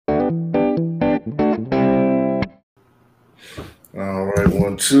All right,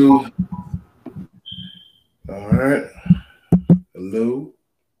 1, 2. All right. Hello.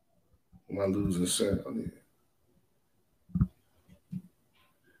 Am I losing sound here?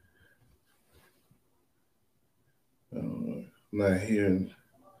 Not hearing.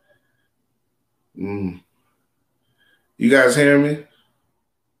 Mm. You guys hear me?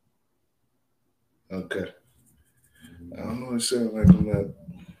 Okay. I don't know. It sounds like I'm not.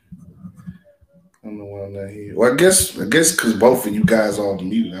 I don't know why I'm not here. Well, I guess because both of you guys are on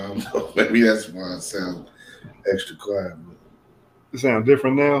mute. I don't know. Maybe that's why I sound extra quiet. But It sound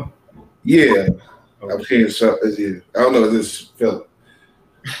different now. yeah, I'm Okay. hearing something. Yeah. I don't know. This felt,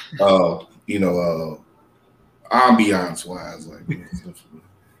 uh, you know, ambiance wise, like stuff.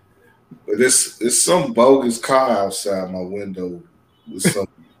 But it's some bogus car outside my window with some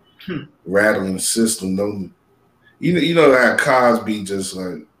rattling system. No, you know how cars be just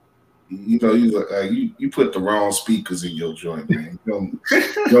like you put the wrong speakers in your joint, man. You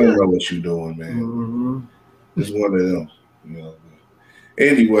don't know what you're doing, man. Hmm. It's one of them, you know.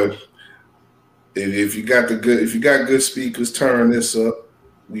 Anyway, if you got good speakers, turn this up.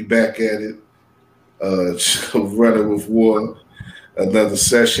 We back at it. Running with war, another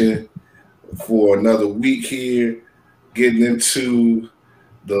session for another week here, getting into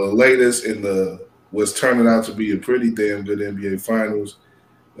the latest in the what's turning out to be a pretty damn good NBA Finals.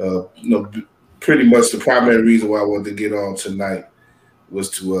 Pretty much the primary reason why I wanted to get on tonight was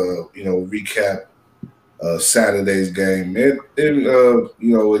to recap Saturday's game and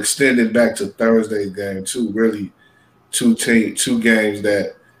extending back to Thursday's game too. Really, two games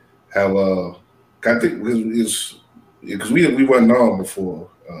that have I think because we wasn't on before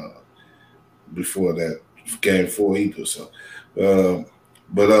that game four either. So, uh,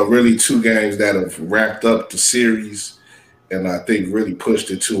 but really two games that have wrapped up the series and I think really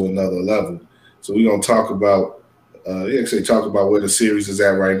pushed it to another level. So we're gonna talk about where the series is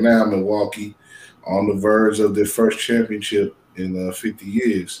at right now. Milwaukee on the verge of their first championship in 50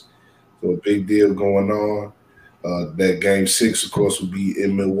 years. So a big deal going on. That game six, of course, will be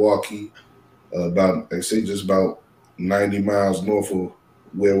in Milwaukee, about they say just about 90 miles north of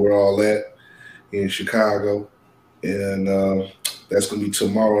where we're all at in Chicago, and that's gonna be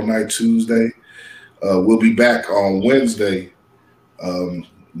tomorrow night, Tuesday. We'll be back on Wednesday,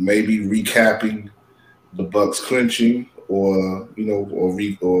 maybe recapping the Bucks clinching, or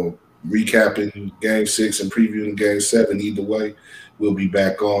recapping Game 6 and previewing Game 7. Either way, we'll be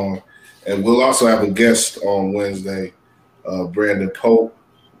back on, and we'll also have a guest on Wednesday, Brandon Pope,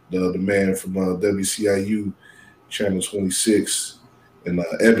 the man from WCIU Channel 26 and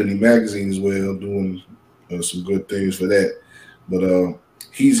Ebony Magazine as well, doing some good things for that. But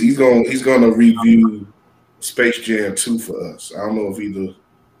he's gonna review Space Jam 2 for us. I don't know if either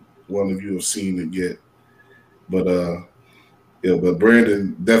one of you have seen it yet, but but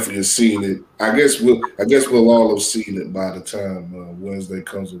Brandon definitely has seen it. I guess we'll all have seen it by the time Wednesday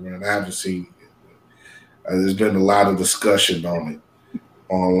comes around. I haven't seen it yet. There's been a lot of discussion on it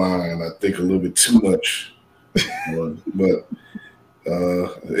online. I think a little bit too much, but uh,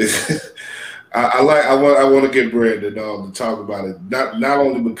 I want to get Brandon on to talk about it. Not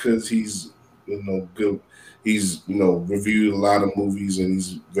only because he's good. He's reviewed a lot of movies and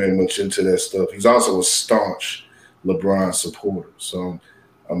he's very much into that stuff. He's also a staunch LeBron supporter, so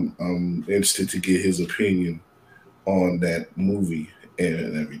I'm interested to get his opinion on that movie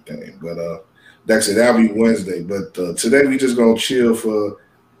and everything. But that's it. That'll be Wednesday. But today we just gonna chill for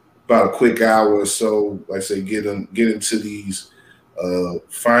about a quick hour or so. Like I say, get into these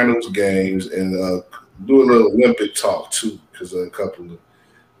finals games and do a little Olympic talk too, because a couple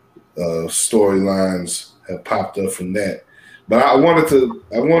of storylines have popped up from that. But I wanted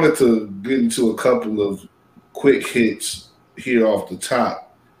to get into a couple of quick hits here off the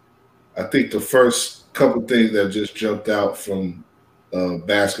top. I think the first couple things that just jumped out from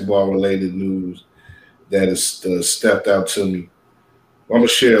basketball related news that has stepped out to me. I'm gonna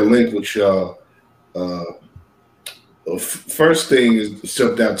share a link with y'all. Uh, First thing is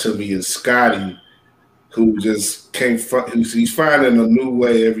jumped out to me is Scotty, who just came. He's finding a new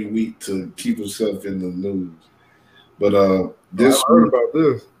way every week to keep himself in the news. But I this heard week, about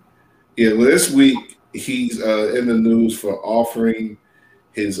this. yeah, well, this week he's in the news for offering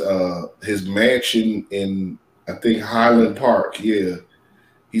his mansion in I think Highland Park. Yeah,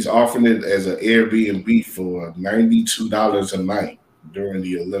 he's offering it as an Airbnb for $92 a night during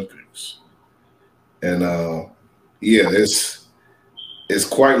the Olympics, and yeah, it's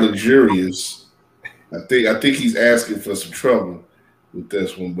quite luxurious. I think he's asking for some trouble with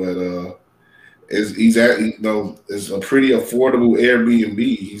this one, but it's a pretty affordable Airbnb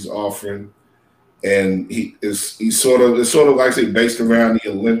he's offering and he's sort of like I say based around the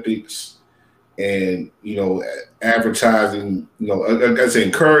Olympics, and advertising, like I say,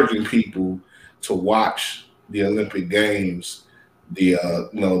 encouraging people to watch the Olympic Games, the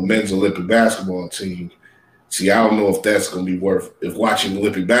men's Olympic basketball team. See, I don't know if that's going to be if watching the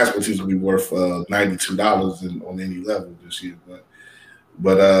Olympic basketball team is going to be worth $92 on any level this year,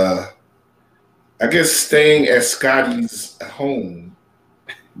 but I guess staying at Scotty's home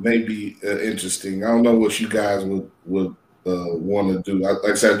may be interesting. I don't know what you guys would want to do. Like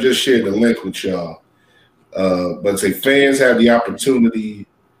I said, I just shared the link with y'all. But say fans have the opportunity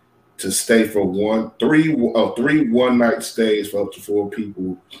to stay for three one-night stays for up to 4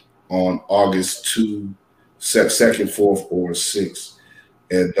 people on August 2, 2nd, 4th, or 6th.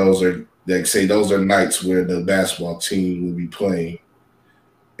 And those are nights where the basketball team will be playing.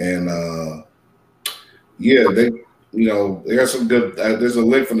 And they got some good. There's a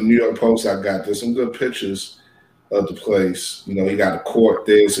link from the New York Post I got. There's some good pictures of the place. You got a court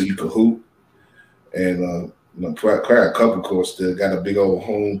there so you can hoop, and quite a couple courts there. Got a big old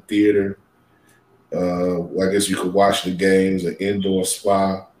home theater. I guess you could watch the games. An indoor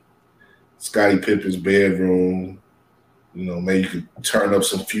spa. Scottie Pippen's bedroom. Maybe you could turn up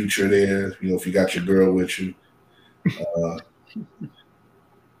some Future there. If you got your girl with you.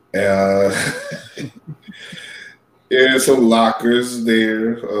 Yeah, some lockers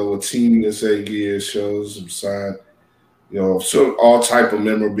there with Team USA gear, shows some sign, so all type of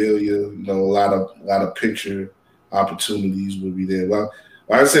memorabilia. A lot of picture opportunities will be there. Well,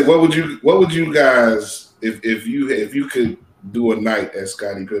 like I said, what would you guys if you could do a night at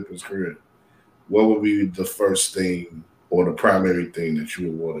Scottie Pippen's career? What would be the first thing or the primary thing that you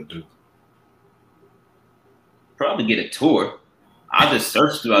would want to do? Probably get a tour. I'll just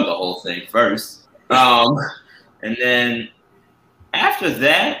search throughout the whole thing first. And then after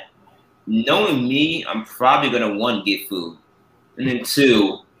that, knowing me, I'm probably gonna, 1, get food, and then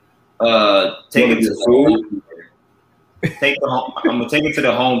 2, take it to the home theater. I'm gonna take it to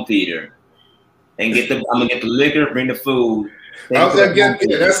the home theater and I'm gonna get the liquor, bring the food. I was like,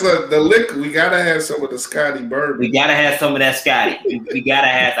 that's the liquor. We gotta have some of the Scotty bourbon. We gotta have some of that Scotty. We gotta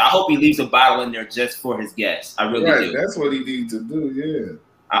have. I hope he leaves a bottle in there just for his guests. I really do. That's what he needs to do. Yeah.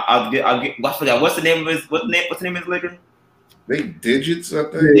 I'll get. I forgot what's the name of his. What's the name of his liquor? They Digits, I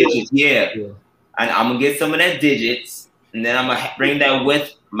think. Digits, yeah. And I'm gonna get some of that Digits, and then I'm gonna bring that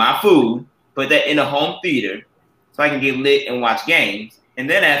with my food. Put that in a home theater, so I can get lit and watch games. And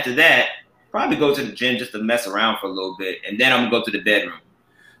then after that, probably go to the gym just to mess around for a little bit, and then I'm gonna go to the bedroom.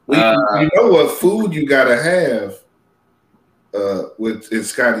 Well, you know what food you gotta have in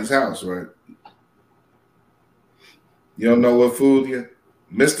Scotty's house, right? You don't know what food yet?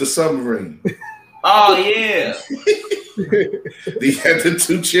 Mr. Submarine. Oh yeah. They had the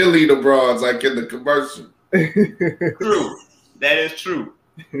 2 cheerleader bras like in the commercial. True. That is true.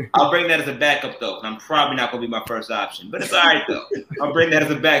 I'll bring that as a backup though. I'm probably not gonna be my first option, but it's all right though. I'll bring that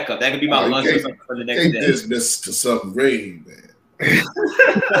as a backup. That could be my lunch or something for the next day. This Mr. Submarine, man.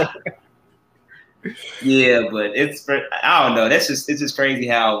 Yeah, but I don't know. It's just crazy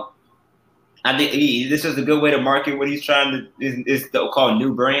how I think this is a good way to market what he's trying to. It's called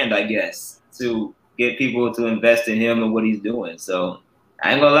new brand, I guess, to get people to invest in him and what he's doing. So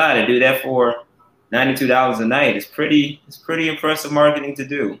I ain't gonna lie, to do that for $92 a night is pretty impressive marketing to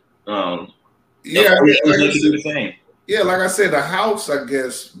do. Yeah, do the same. Yeah, like I said, the house, I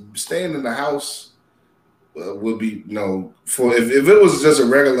guess, staying in the house would be, for if it was just a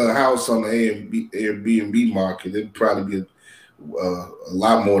regular house on the Airbnb market, it'd probably be a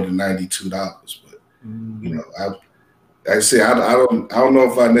lot more than $92. But I say I don't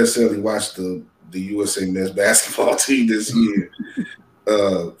know if I necessarily watched the USA men's basketball team this year.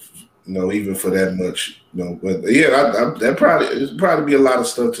 Even for that much, But yeah, it'd probably be a lot of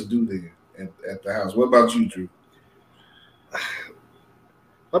stuff to do there at the house. What about you, Drew?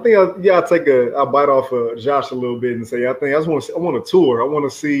 I think I'll bite off Josh a little bit and say I want a tour. I want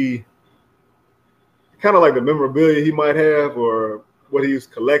to see kind of like the memorabilia he might have or what he's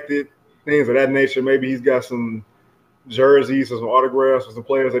collected, things of that nature. Maybe he's got some jerseys or some autographs or some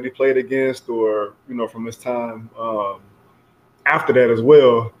players that he played against, or from his time after that as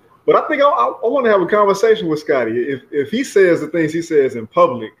well. But I think I want to have a conversation with Scotty. If he says the things he says in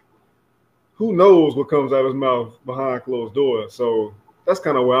public, who knows what comes out of his mouth behind closed doors? So that's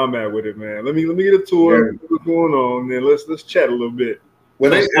kind of where I'm at with it, man. Let me get a tour. What's going on? And then let's chat a little bit. Well,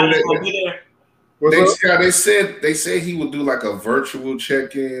 they said he would do like a virtual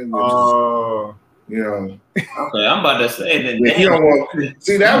check-in. You know. Okay, I'm about to say that. If you don't want,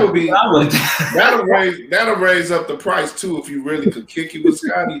 see, that would be that'll raise up the price too if you really could kick it with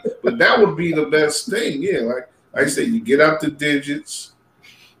Scotty. But that would be the best thing, yeah. Like I say, you get up the digits,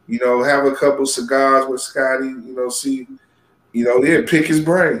 you know, have a couple cigars with Scotty, you know, see, you know, yeah, pick his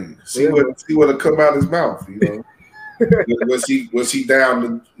brain, see what'll come out his mouth, you know. was he down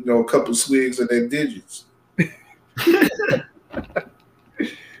to, you know, a couple swigs of their digits?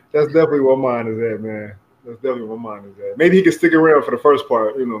 That's definitely where mine is at, man. That's definitely where mine is at. Maybe he can stick around for the first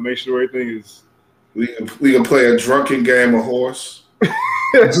part, you know, make sure everything is. We can play a drunken game of horse.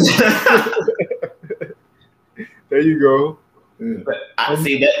 There you go. Yeah. But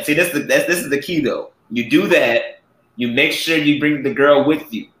this is the key though. You do that, you make sure you bring the girl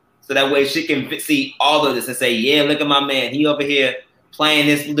with you, so that way she can see all of this and say, "Yeah, look at my man. He over here playing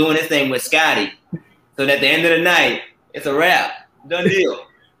this, doing this thing with Scotty." So that at the end of the night, it's a wrap, done deal.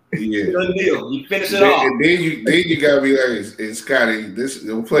 Yeah, done deal. You finish it off. And then you gotta be like, "It's Scotty, this is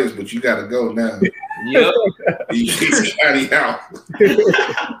your place, but you gotta go now." Yep. You get Scotty out.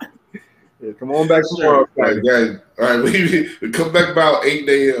 Yeah, come on back tomorrow. All right, we come back about 8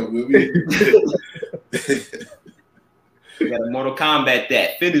 a.m. You got a Mortal Kombat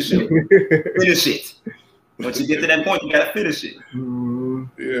that. Finish it. Finish it. Once you get to that point, you gotta finish it.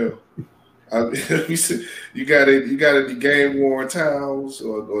 Yeah. You got any game worn towels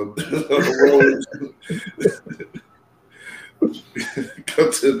or robes?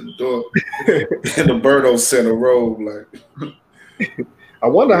 Go to the door and the Birdo sent a robe. Like, I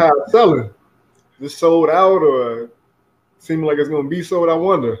wonder how it's selling. Just sold out or seeming like it's gonna be sold? I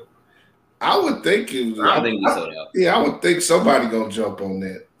wonder. I would think it was. I think we sold out. Yeah, I would think somebody gonna jump on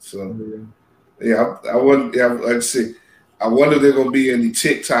that. So yeah, I wouldn't. Yeah, like I said, I wonder if there gonna be any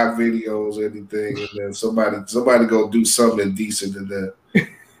TikTok videos or anything, and then somebody gonna do something decent in there.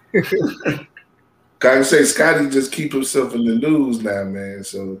 I say Scotty just keep himself in the news now, man.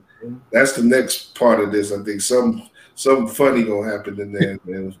 So that's the next part of this. I think something funny gonna happen in there,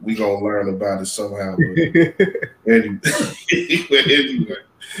 and we gonna learn about it somehow. Anyway.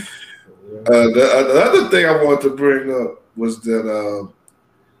 The other thing I wanted to bring up was that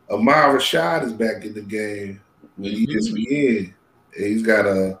Ahmad Rashad is back in the game with ESPN. He's got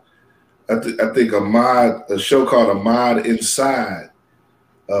I think a show called Ahmad Inside,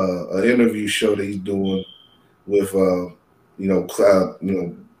 an interview show that he's doing with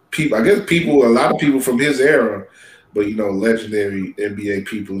people. I guess a lot of people from his era, but legendary NBA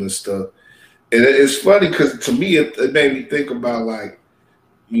people and stuff. And it's funny because to me it made me think about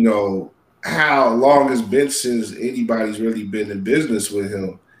how long it's been since anybody's really been in business with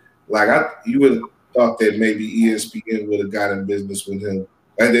him. Like you would have thought that maybe ESPN would have got in business with him,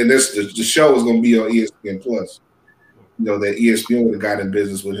 and then the show was going to be on ESPN Plus. That ESPN would have got in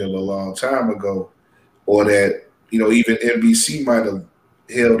business with him a long time ago, or that even NBC might have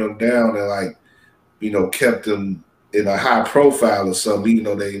held him down and kept him in a high profile or something, even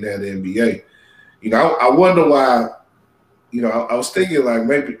though they didn't have the NBA. I wonder why. I was thinking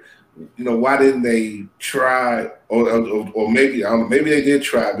maybe. Why didn't they try, or maybe I don't know, maybe they did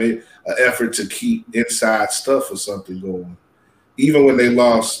try, maybe an effort to keep inside stuff or something going, even when they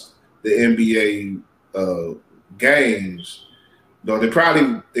lost the NBA games. They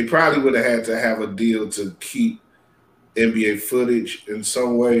probably would have had to have a deal to keep NBA footage in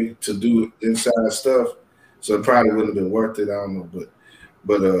some way to do inside stuff. So it probably would have been worth it. I don't know,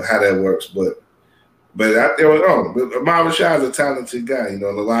 but how that works, but Ahmad Rashad is a talented guy.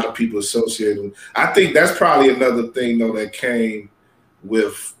 A lot of people associate with. I think that's probably another thing though that came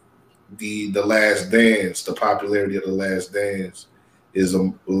with the Last Dance. The popularity of the Last Dance is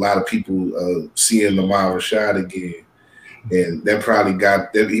a lot of people seeing Ahmad Rashad again, and that probably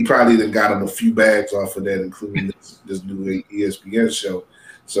he probably got him a few bags off of that, including this new ESPN show.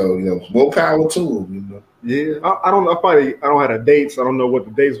 So more power to him. Yeah, I don't have the dates. I don't know what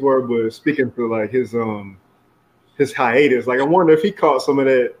the dates were, but speaking to his hiatus, I wonder if he caught some of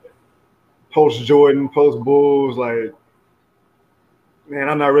that post Jordan, post Bulls. Man,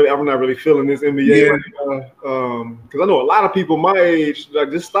 I'm not really feeling this NBA right now. Because I know a lot of people my age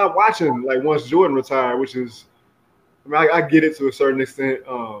just stopped watching once Jordan retired, which is, I get it to a certain extent.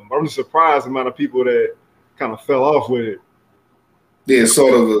 I'm just surprised the amount of people that kind of fell off with it. There's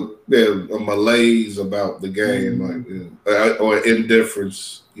sort of a malaise about the game, or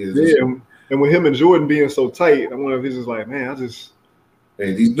indifference. And with him and Jordan being so tight, I wonder if he's just man,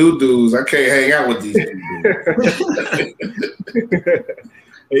 hey, these new dudes, I can't hang out with these dudes.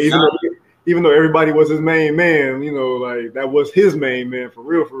 Even though everybody was his main man, that was his main man for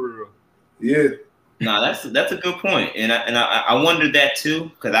real. Yeah. No, that's a good point, and I wondered that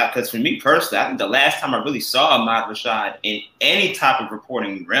too, because for me personally, I think the last time I really saw Ahmad Rashad in any type of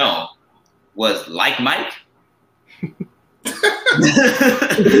reporting realm was Like Mike.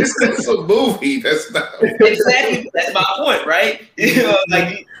 It's a movie. That's not exactly. That's my point, right? You know,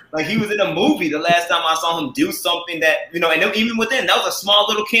 like he was in a movie. The last time I saw him do something that, you know, and even within that was a small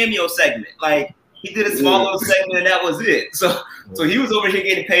little cameo segment. Like he did a small little segment and that was it. So he was over here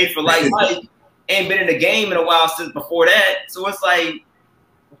getting paid for Like Mike. Ain't been in the game in a while since before that, so it's like,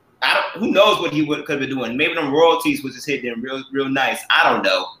 who knows what he could have been doing? Maybe them royalties was just hitting him real nice. I don't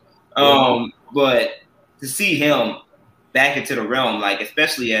know. But to see him back into the realm, like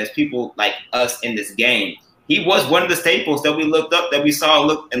especially as people like us in this game, he was one of the staples that we looked up, that we saw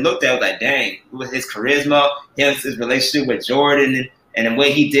looked at. Like, dang, with his charisma, his relationship with Jordan, and the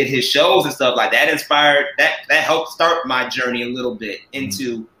way he did his shows and stuff like that inspired that helped start my journey a little bit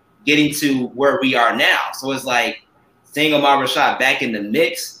into getting to where we are now. So it's like seeing Ahmad Rashad back in the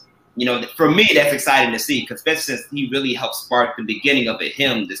mix, you know, for me, that's exciting to see, because especially since he really helped spark the beginning of it,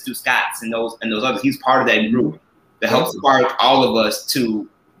 him, the Stu Scotts, and those others. He's part of that group that helped spark all of us to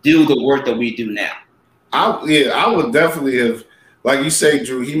do the work that we do now. I would definitely have, like you say,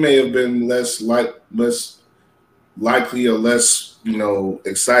 Drew, he may have been less likely or less, you know,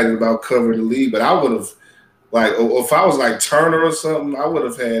 excited about covering the league, but I would have, like, if I was like Turner or something, I would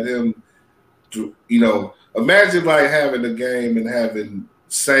have had him, you know, imagine like having a game and having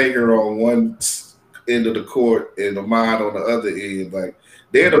Sanger on one end of the court and Ahmad on the other end. Like,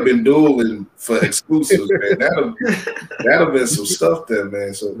 they'd have been dueling for exclusives, man. That'd have been some stuff there,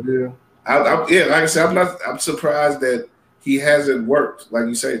 man. So like I said, I'm surprised that he hasn't worked, like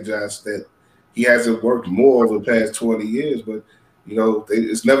you say, Josh, that he hasn't worked more over the past 20 years, but you know,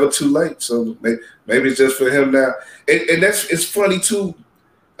 it's never too late. So maybe it's just for him now. And it's funny too.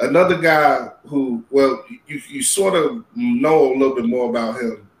 Another guy who, well, you sort of know a little bit more about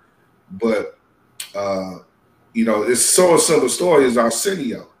him, but you know, it's so a similar story is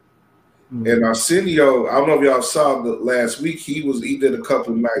Arsenio. Mm-hmm. And Arsenio, I don't know if y'all saw the last week, he did a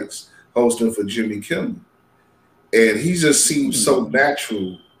couple nights hosting for Jimmy Kimmel, and he just seems so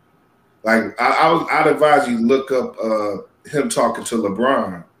natural. Like I'd advise you look up him talking to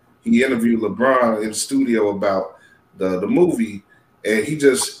LeBron. He interviewed LeBron in the studio about the movie, and he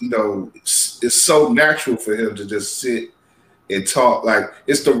just, you know, it's so natural for him to just sit and talk. Like,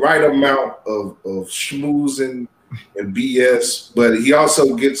 it's the right amount of schmoozing and BS, but he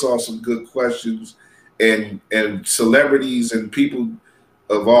also gets on some good questions, and celebrities and people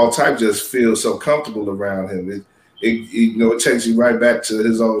of all types just feel so comfortable around him. You know, it takes you right back to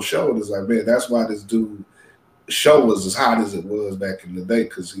his old show. And it's like, man, that's why this dude show was as hot as it was back in the day,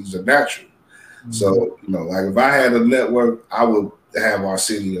 because he's a natural. Mm-hmm. So, you know, like if I had a network, I would have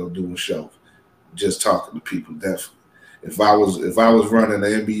Arsenio do a show, just talking to people. Definitely. If I was running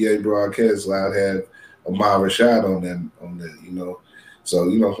an NBA broadcast, I'd have Ahmad Rashad on that, you know. So,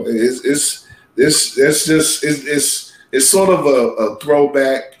 you know, it's sort of a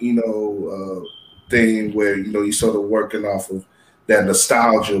throwback, you know, thing where, you know, you're sort of working off of that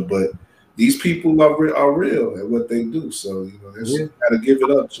nostalgia, but these people are real at what they do. So, you know, you got to give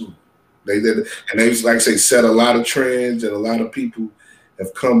it up to them. They like I say, set a lot of trends, and a lot of people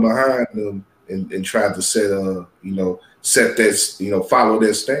have come behind them and tried to set that, you know, follow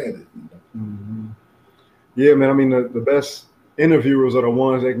their standard. You know? Mm-hmm. Yeah, man. I mean, the best interviewers are the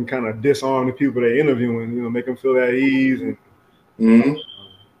ones that can kind of disarm the people they're interviewing, you know, make them feel at ease, and you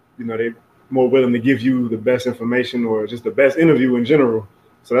know, they're more willing to give you the best information or just the best interview in general.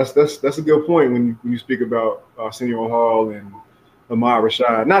 So that's a good point when you speak about Arsenio Hall and Ahmad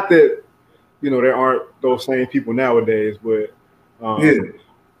Rashad. Not that, you know, there aren't those same people nowadays, but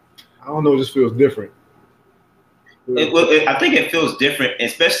I don't know, it just feels different. I think it feels different,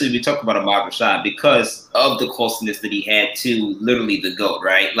 especially if we talk about Ahmad Rashad, because of the closeness that he had to literally the GOAT,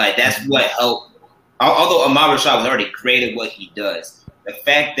 right? Like, that's what helped. Although Ahmad Rashad was already created what he does, the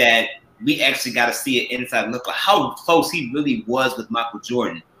fact that we actually got to see it inside look at how close he really was with Michael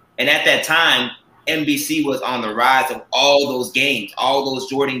Jordan. And at that time, NBC was on the rise of all those games, all those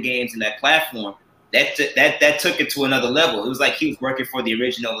Jordan games in that platform. That took it to another level. It was like he was working for the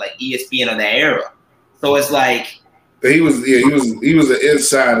original, like, ESPN of that era. So it's like he was an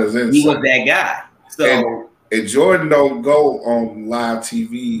insider's insider. He was that guy. So and Jordan don't go on live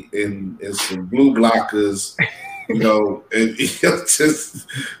TV in some blue blockers, you know, and just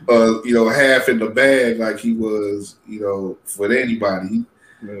you know, half in the bag like he was, you know, for anybody.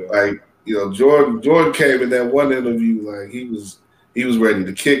 Like, you know, Jordan came in that one interview like he was he was ready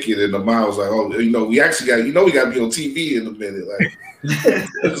to kick it, and Ahmad was like, "Oh, we actually got, we got to be on TV in a minute." Like,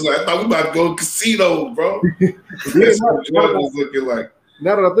 it's like I thought we about to go to casino, bro. That's what Jordan was looking like.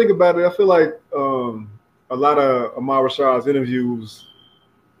 Now that I think about it, I feel like a lot of Ahmad Rashad's interviews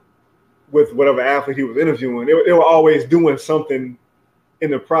with whatever athlete he was interviewing, they were always doing something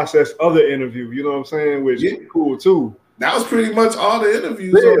in the process of the interview. You know what I'm saying? Which is cool too. That was pretty much all the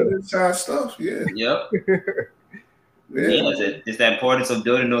interviews on the inside stuff. Yeah. Yep. It's the importance of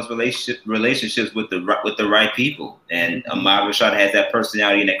building those relationships with the right people, and Ahmad Rashad has that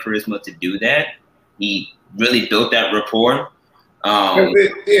personality and that charisma to do that. He really built that rapport. And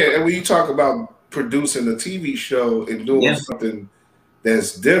when you talk about producing a TV show and doing something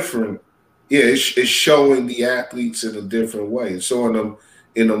that's different, it's showing the athletes in a different way. It's showing them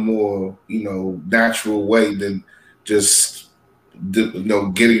in a more natural way than just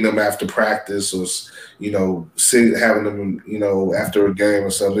getting them after practice or having them after a game or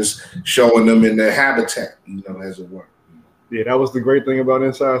something. It's showing them in their habitat, as it were. Yeah, that was the great thing about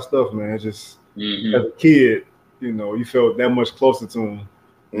Inside Stuff, man. Just as a kid, you felt that much closer to them.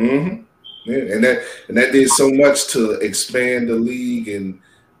 Mm-hmm. Yeah, and that did so much to expand the league and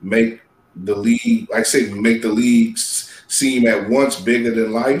make the league, like I say, make the league seem at once bigger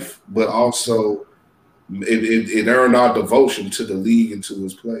than life, but also it earned our devotion to the league and to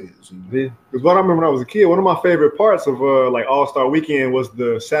its players. Yeah, because what I remember when I was a kid, one of my favorite parts of like All-Star Weekend was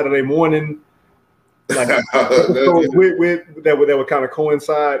the Saturday morning, like that would kind of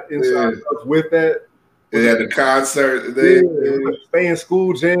coincide inside with that. They had the concert. Stay in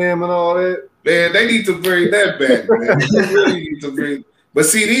school jam and all that. Man, they need to bring that back, man. They really need to bring. But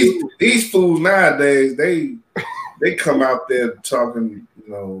see, these fools nowadays, they come out there talking, I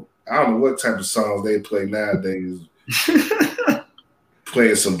don't know what type of songs they play nowadays.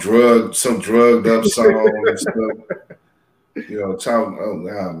 Playing some drugged up song and stuff. Talking,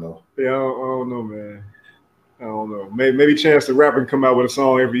 I don't know. Yeah, I don't know, man. I don't know. Maybe Chance the Rapper can come out with a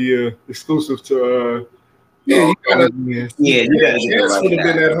song every year exclusive to you gotta Chance would have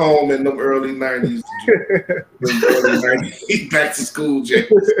been at home in the early 90s. Back to school,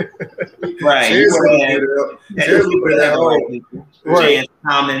 Chance. Right. Chance would have been at home. Chance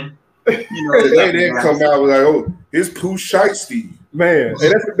Common. They didn't come out with like, oh, here's Pooh Shiesty. Man,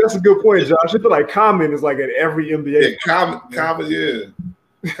 hey, that's a good point, Josh. I feel like Common is like at every NBA. Yeah, Common, Common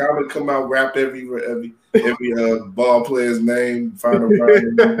come out, rap every ball player's name, final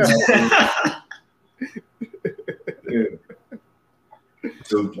yeah.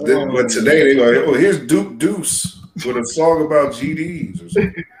 So, but today they go, oh, here's Duke Deuce with a song about GDs or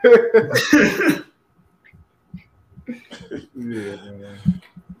something. Yeah, man.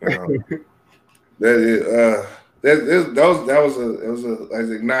 That was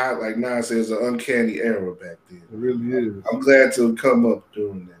like Nas says, an uncanny era back then. It really is. I'm glad to come up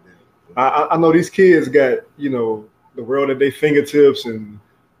during that. I know these kids got the world at their fingertips and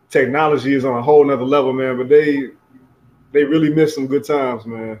technology is on a whole nother level, man. But they really miss some good times,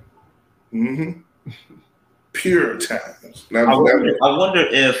 man. Mm-hmm. Pure times. I wonder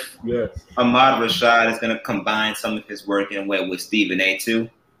if yes. Ahmad Rashad is going to combine some of his work in a way with Stephen A. too.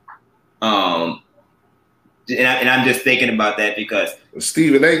 And I'm just thinking about that because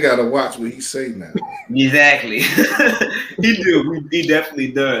Stephen A. got to watch what he say now. Exactly. He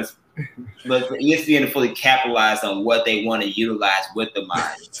definitely does. But for ESPN to fully capitalize on what they want to utilize with the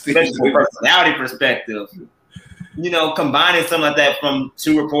mind, especially from a personality perspective, combining something like that from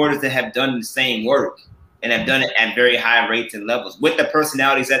two reporters that have done the same work and have done it at very high rates and levels with the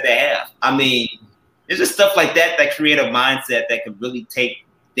personalities that they have. I mean, it's just stuff like that create a mindset that could really take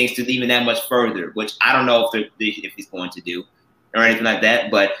things to even that much further, which I don't know if he's going to do or anything like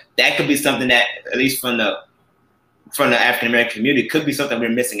that. But that could be something that, at least from the African American community, could be something we're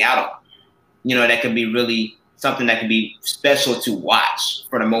missing out on. That could be really something that could be special to watch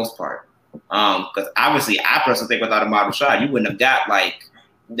for the most part. Because obviously, I personally think without Ahmad Rashad, you wouldn't have got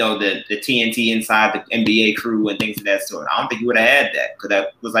the TNT inside the NBA crew and things of that sort. I don't think you would have had that because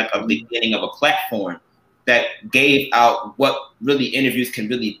that was like a beginning of a platform that gave out what really interviews can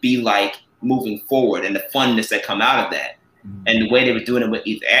really be like moving forward and the funness that come out of that. Mm-hmm. And the way they were doing it with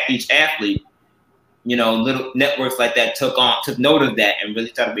each athlete, little networks like that took note of that and really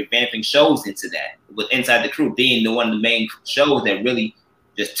started revamping shows into that, with Inside the Crew being one of the main shows that really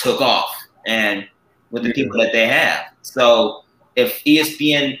just took off and with the people that they have. So if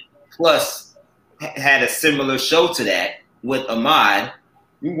ESPN Plus had a similar show to that with Ahmad,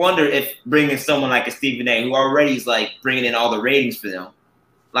 you wonder if bringing someone like a Stephen A., who already is like bringing in all the ratings for them,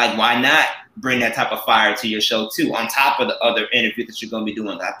 like why not bring that type of fire to your show too, on top of the other interviews that you're going to be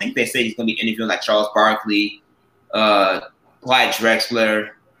doing. I think they say he's going to be interviewing like Charles Barkley, Clyde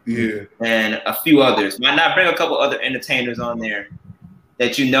Drexler, and a few others. Why not bring a couple other entertainers on there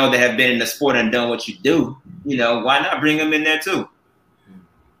that you know that have been in the sport and done what you do? You know, why not bring them in there too?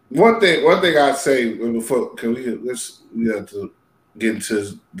 One thing I'd say before we have to get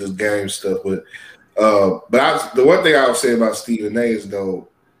into this game stuff, but the one thing I would say about Stephen A is though,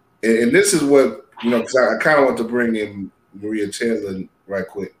 and this is what because I kind of want to bring in Maria Taylor right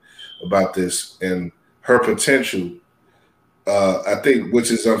quick about this and her potential. I think,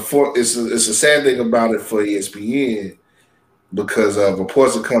 which is it's a sad thing about it for ESPN because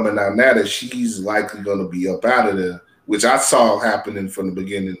reports are coming out now that she's likely going to be up out of there, which I saw happening from the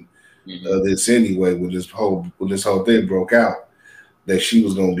beginning of this anyway. When this whole thing broke out, that she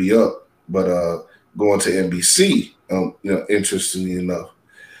was going to be up, but going to NBC. Interestingly enough,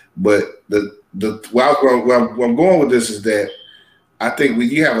 but where I'm going with this is that I think when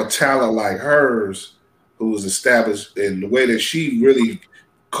you have a talent like hers, who was established in the way that she really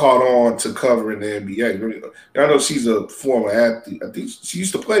caught on to covering the NBA. I know she's a former athlete. I think she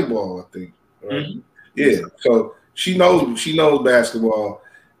used to play ball. I think, right? Yeah. So she knows basketball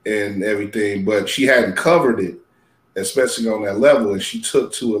and everything, but she hadn't covered it, especially on that level, and she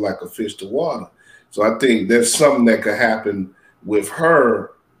took to it like a fish to water. So I think there's something that could happen with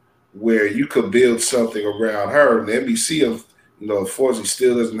her, where you could build something around her. And the NBC, unfortunately,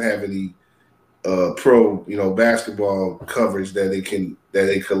 still doesn't have any pro, basketball coverage that they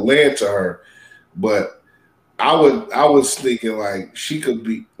could lend to her. But I was thinking like she could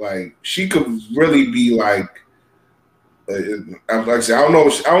really be like, like I said, I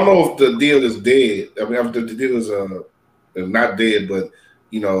don't know if the deal is dead. I mean, if the deal is not dead, but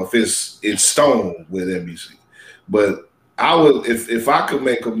if it's in stone with NBC. But I would, if I could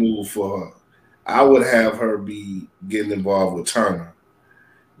make a move for her, I would have her be getting involved with Turner.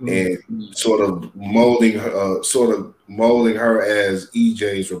 And sort of molding her as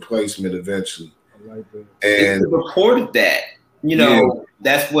EJ's replacement eventually. I like that. And it's reported that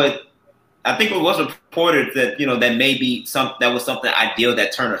that's what I think it was reported that that may be that was something ideal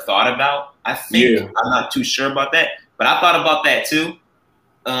that Turner thought about. I think I'm not too sure about that, but I thought about that too,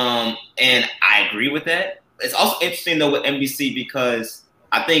 and I agree with that. It's also interesting though with NBC because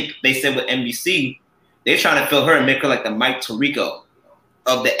I think they said with NBC they're trying to fill her and make her like the Mike Tirico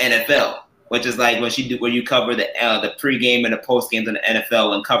of the NFL, which is like where you cover the pregame and the postgames in the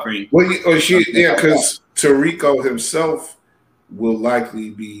NFL and covering. Well, because Tirico himself will likely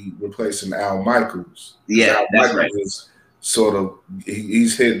be replacing Al Michaels. Yeah, Al that's Michaels right. Is sort of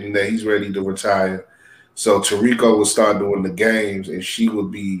he's hitting that he's ready to retire, so Tirico will start doing the games, and she would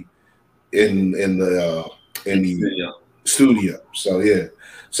be in the studio. So there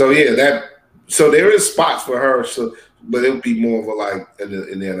is spots for her. So. But it would be more of a like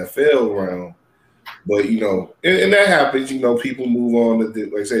in the NFL realm. But and that happens. People move on to,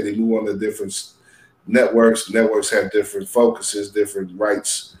 like I say, they move on to different networks. Networks have different focuses, different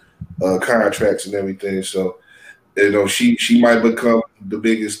rights, contracts, and everything. So she might become the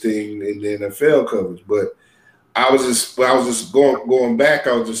biggest thing in the NFL coverage. But I was just going back.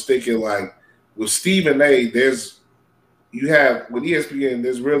 I was just thinking like with Stephen A. with ESPN,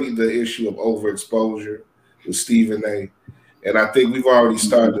 there's really the issue of overexposure with Stephen A. And I think we've already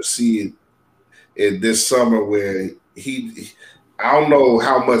started to see it in this summer where I don't know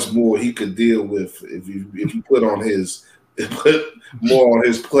how much more he could deal with if you put more on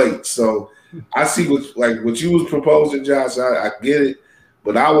his plate. So I see what you was proposing, Josh. I get it,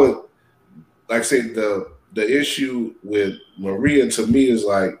 but I would like say the issue with Maria to me is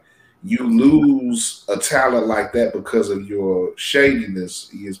like you lose a talent like that because of your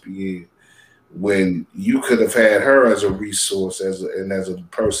shadiness, ESPN. When you could have had her as a resource, as a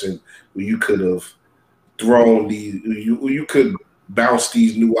person where you could have thrown you could bounce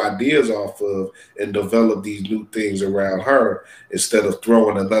these new ideas off of and develop these new things around her instead of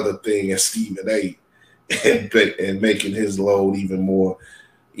throwing another thing at Stephen A. and making his load even more,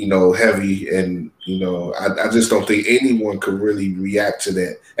 heavy. And I just don't think anyone could really react to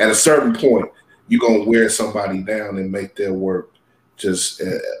that. At a certain point, you're gonna wear somebody down and make their work just.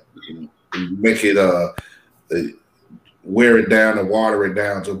 Make it wear it down and water it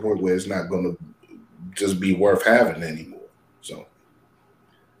down to a point where it's not going to just be worth having anymore. So,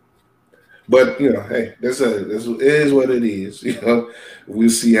 but hey, it is what it is. We'll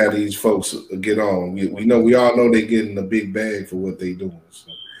see how these folks get on. We all know they're getting a big bag for what they're doing, so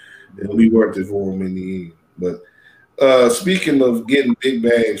it'll be worth it for them in the end. But speaking of getting big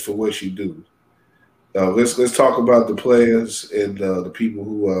bags for what you do, let's talk about the players and the people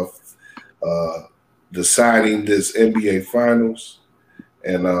who are deciding this NBA Finals.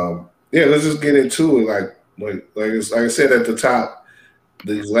 And let's just get into it. Like like I said at the top,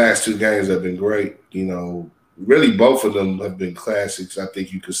 these last two games have been great. You know, really both of them have been classics, I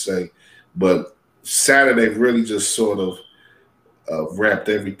think you could say. But Saturday really just sort of wrapped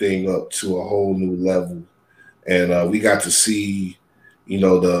everything up to a whole new level, and we got to see, you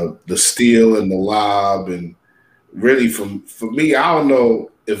know, the steal and the lob, and really for me, I don't know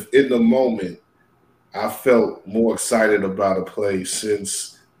if in the moment I felt more excited about a play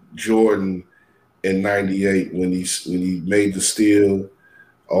since Jordan in '98 when he made the steal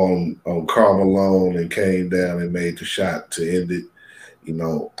on Karl Malone and came down and made the shot to end it. You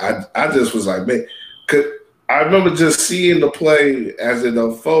know, I just was like, man, I remember just seeing the play as it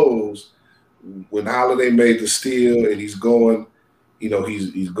unfolds when Holiday made the steal and he's going, you know,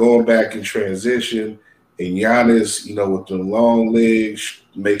 he's going back in transition, and Giannis, you know, with the long legs,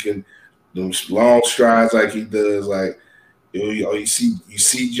 making those long strides like he does, like you see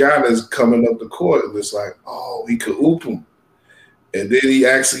Giannis coming up the court, and it's like, oh, he could oop him, and then he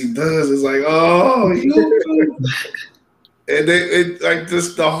actually does. It's like, oh, he ooped him, and then like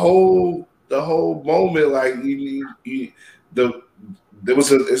just the whole moment, like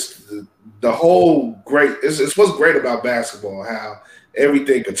the whole great. It's what's great about basketball, how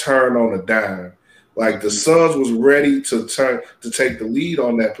everything could turn on a dime. Like the Suns was ready to take the lead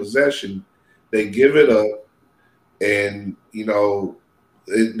on that possession. They give it up, and you know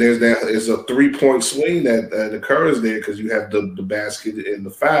it's a 3-point swing that occurs there because you have the basket and the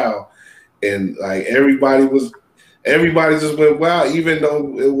foul, and like everybody just went wild. Even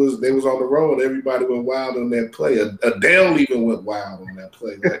though they was on the road, everybody went wild on that play. Adele even went wild on that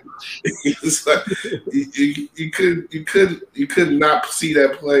play. Like, it's like you could not see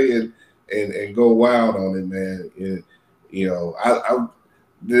that play and go wild on it, man. And, you know,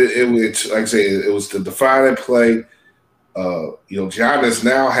 it was, like I say, it was the defining play. You know, Giannis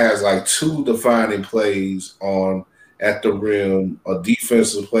now has like 2 defining plays at the rim, a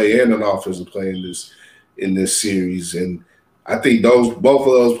defensive play and an offensive play in this series, and I think both of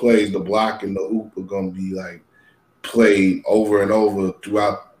those plays, the block and the oop, are going to be like played over and over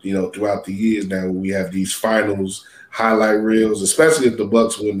throughout the years. Now we have these finals highlight reels, especially if the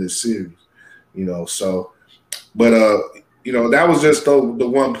Bucks win this series. You know, so, but you know, that was just the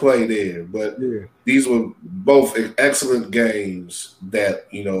one play there. But yeah, these were both excellent games that,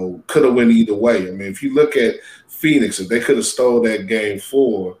 you know, could have went either way. I mean, if you look at Phoenix, if they could have stole that game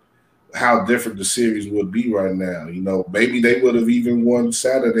 4, how different the series would be right now. You know, maybe they would have even won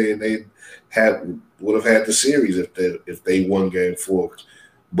Saturday and they would have had the series if they won game 4.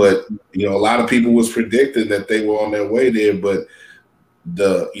 But, you know, a lot of people was predicting that they were on their way there, but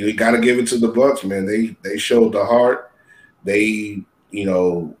you got to give it to the Bucks, man. They showed the heart. They, you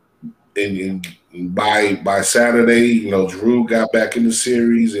know, and by Saturday, you know, Drew got back in the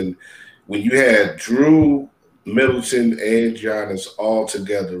series, and when you had Drew, Middleton, and Giannis all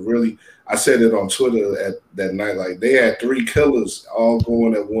together, really, I said it on Twitter at that night, like they had 3 killers all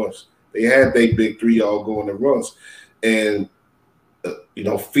going at once. They had their big 3 all going at once, and you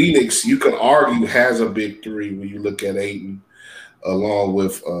know, Phoenix, you could argue, has a big 3 when you look at Ayton, along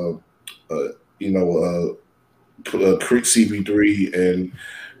with CP3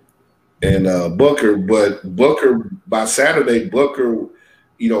 and Booker. But Booker, by Saturday, Booker,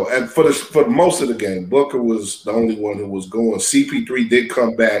 you know, and for most of the game, Booker was the only one who was going. CP3 did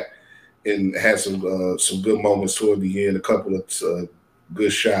come back and had some good moments toward the end, a couple of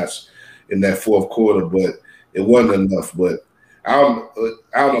good shots in that fourth quarter, but it wasn't enough. But I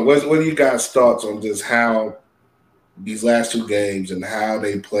don't know. What are you guys' thoughts on just how these last 2 games and how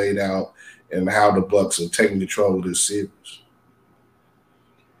they played out and how the Bucks are taking control of this series?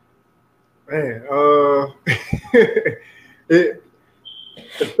 Man,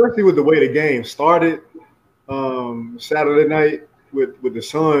 especially with the way the game started Saturday night with the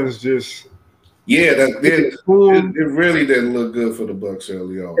Suns just it really didn't look good for the Bucks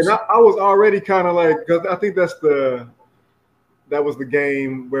early on. And I was already kind of like, because I think that was the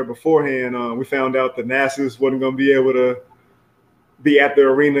game where beforehand we found out that Nasus wasn't going to be able to be at the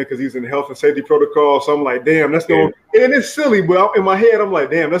arena because he's in health and safety protocol. So I'm like, damn, that's going – and it's silly, but in my head I'm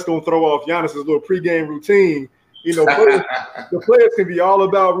like, damn, that's going to throw off Giannis' little pregame routine. You know, the players can be all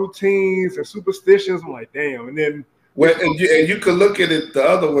about routines and superstitions. I'm like, damn. And then – well, and you could look at it the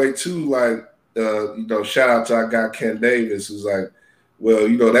other way too, like, you know, shout out to our guy Ken Davis, who's like, well,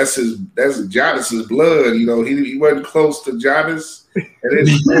 you know, that's Giannis's blood. You know, he wasn't close to Giannis in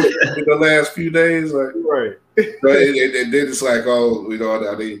the last few days, like right. But and then it's like, oh, you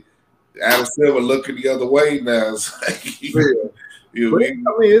know, I mean, Adam Silver looking the other way now. It's like,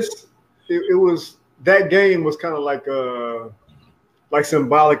 it was that game was kind of like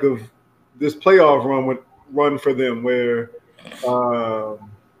symbolic of this playoff run run for them where,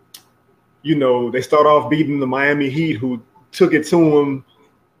 you know, they start off beating the Miami Heat, who took it to them,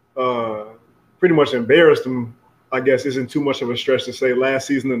 pretty much embarrassed them, I guess isn't too much of a stretch to say, last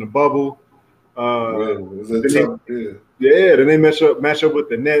season in the bubble. Then they match up with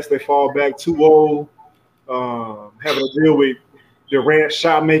the Nets. They fall back 2-0, having to deal with Durant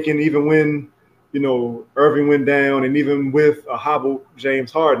shot making even when, you know, Irving went down, and even with a hobbled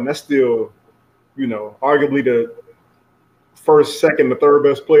James Harden, that's still, you know, arguably the first, second, or third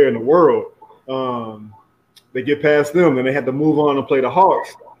best player in the world. They get past them, and they had to move on and play the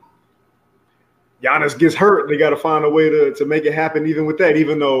Hawks. Giannis gets hurt. They got to find a way to make it happen even with that,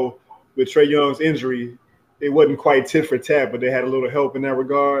 even though with Trae Young's injury, it wasn't quite tit for tat, but they had a little help in that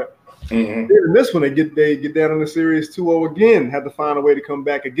regard. In this one, they get down in the series 2-0 again, had to find a way to come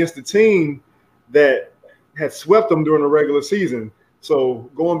back against the team that had swept them during the regular season. So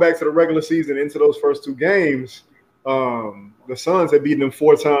going back to the regular season into those first two games, the Suns had beaten them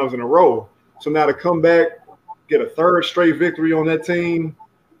 4 times in a row. So now to come back, get a third straight victory on that team,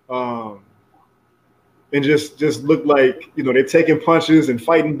 and just look like, you know, they're taking punches and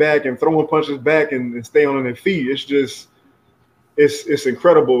fighting back and throwing punches back and staying on their feet. It's just it's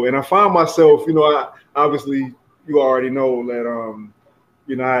incredible. And I find myself, you know, I obviously you already know that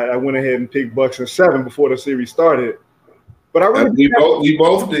you know, I went ahead and picked Bucks in 7 before the series started. But I really we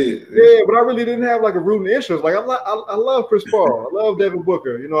both did. Yeah, but I really didn't have like a rooting interest. Like I love Chris Paul. I love Devin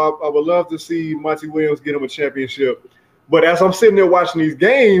Booker. You know, I would love to see Monty Williams get him a championship. But as I'm sitting there watching these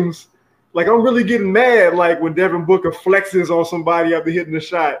games, like I'm really getting mad like when Devin Booker flexes on somebody after hitting the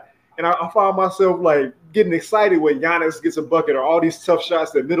shot. And I find myself like getting excited when Giannis gets a bucket or all these tough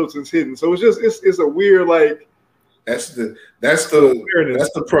shots that Middleton's hitting. So it's just it's a weird like that's the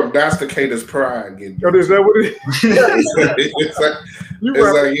prognosticator's pride. Oh, is that what it is? it's like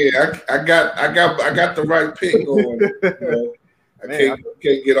yeah, I got the right pick going. You know? I can't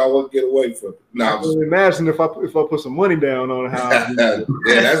get away from it. No, imagine if I put some money down on how.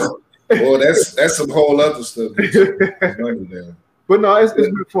 that's some whole other stuff. Money down. But no, it's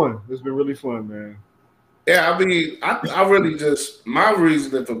been fun. It's been really fun, man. Yeah, I mean, I really just my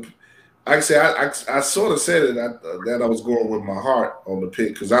reason for. Like I said, I sort of said it that I was going with my heart on the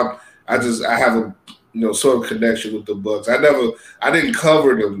pick because I have a sort of connection with the Bucks. I didn't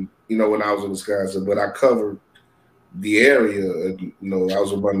cover them when I was in Wisconsin, but I covered the area. And, I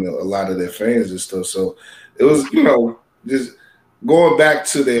was around a lot of their fans and stuff. So it was just going back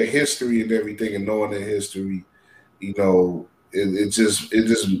to their history and everything and knowing their history. It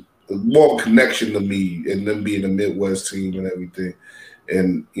just more connection to me and them being a Midwest team and everything.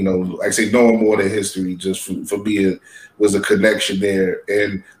 And, like I say, knowing more of their history just for me was a connection there.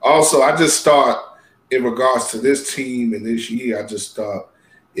 And also, I just thought in regards to this team and this year, I just thought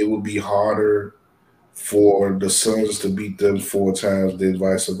it would be harder for the Suns to beat them 4 times than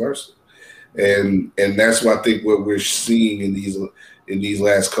vice versa. And that's what I think what we're seeing in these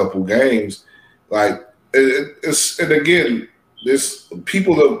last couple games. Like, and again,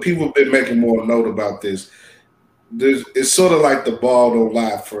 people have been making more note about this. It's sort of like the ball don't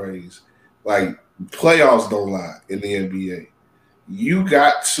lie phrase. Like playoffs don't lie in the NBA.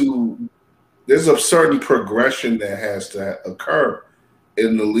 There's a certain progression that has to occur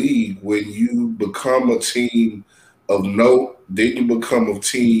in the league when you become a team of note, then you become a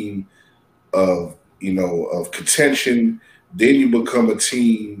team of contention, then you become a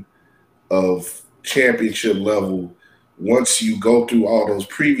team of championship level once you go through all those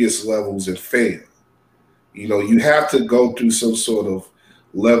previous levels and fail. You have to go through some sort of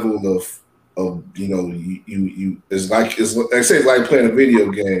level of it's like playing a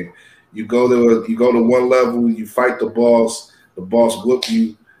video game. You go to one level, you fight the boss whoop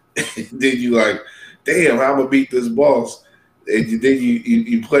you, then you like, damn, how I'm gonna beat this boss. And then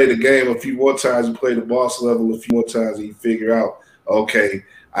you play the game a few more times, you play the boss level a few more times, and you figure out, okay,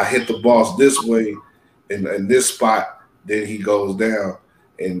 I hit the boss this way in this spot, then he goes down.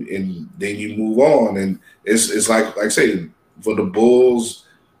 And then you move on, and it's like I say, for the Bulls,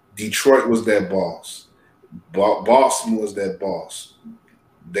 Detroit was that boss, Boston was that boss.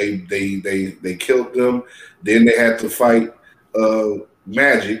 They killed them. Then they had to fight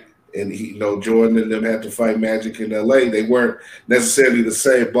Magic, and Jordan and them had to fight Magic in LA. They weren't necessarily the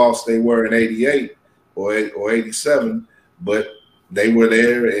same boss they were in '88 or '87, but they were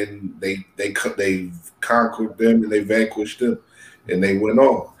there, and they conquered them and they vanquished them. And they went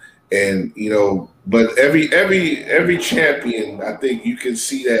on, and but every champion, I think you can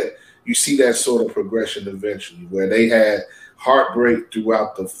see that. You see that sort of progression eventually, where they had heartbreak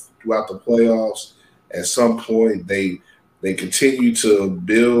throughout the playoffs. At some point, they They continue to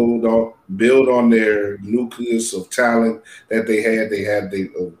build on their nucleus of talent that they had. They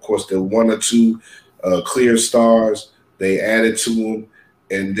of course the one or two clear stars. They added to them,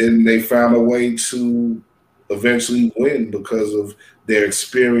 and then they found a way to eventually win because of their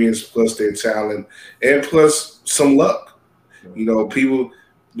experience plus their talent and plus some luck. People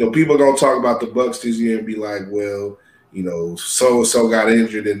don't talk about the Bucks this year and be like, well, so and so got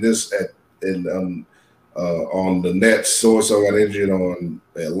injured in this on the Nets, so and so got injured on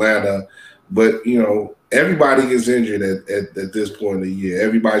Atlanta, but everybody gets injured at this point in the year.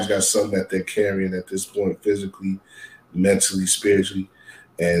 Everybody's got something that they're carrying at this point, physically, mentally, spiritually,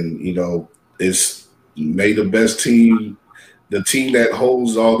 and it's made the best team. The team that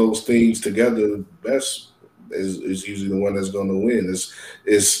holds all those things together best is usually the one that's going to win.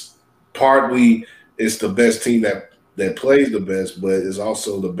 It's partly it's the best team that plays the best, but it's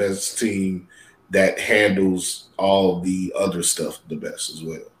also the best team that handles all the other stuff the best as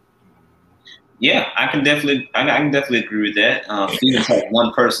well. Yeah, I can definitely agree with that. Phoenix has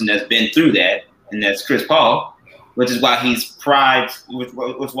one person that's been through that, and that's Chris Paul, which is why he's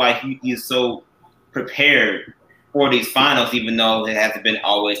why he is so prepared for these finals, even though it hasn't been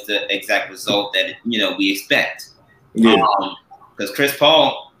always the exact result that we expect. Yeah. Because Chris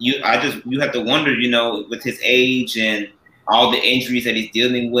Paul, you have to wonder, with his age and all the injuries that he's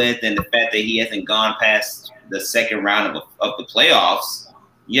dealing with, and the fact that he hasn't gone past the second round of the playoffs,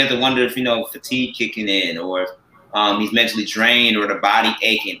 you have to wonder if fatigue kicking in, or he's mentally drained, or the body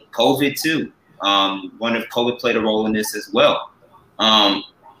aching. COVID too. Wonder if COVID played a role in this as well.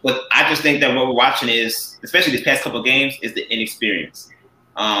 But I just think that what we're watching is, especially these past couple of games, is the inexperience.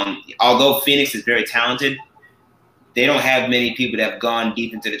 Although Phoenix is very talented, they don't have many people that have gone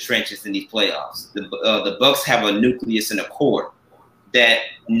deep into the trenches in these playoffs. The Bucks have a nucleus and a core that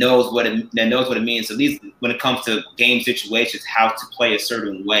knows what it means. At least when it comes to game situations, how to play a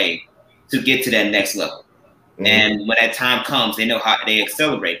certain way to get to that next level. Mm-hmm. And when that time comes, they know how they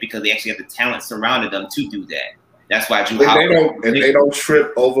accelerate because they actually have the talent surrounding them to do that. That's why they don't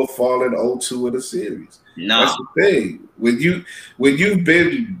trip over falling 0-2 in the series. No, that's the thing. When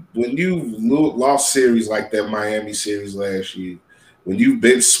you've lost series like that Miami series last year, when you've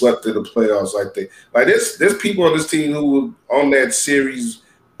been swept in the playoffs like that, like there's people on this team who were on that series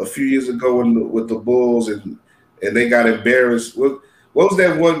a few years ago with the Bulls and they got embarrassed. What was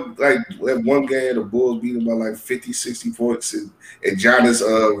that one game the Bulls beat them by like 50, 60 points and Giannis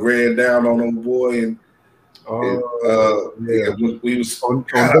ran down on them boy and. We was on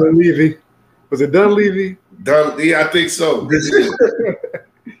Dunleavy. Was it Dunleavy? Yeah, I think so.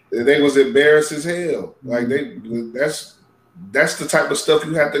 They was embarrassed as hell. Like that's the type of stuff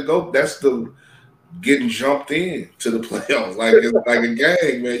you have to go. That's the getting jumped in to the playoffs. Like it's like a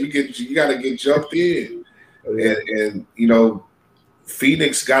game, man. You got to get jumped in, and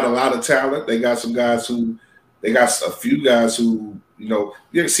Phoenix got a lot of talent. They got a few guys who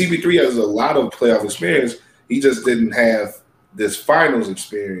CP3 has a lot of playoff experience. He just didn't have this finals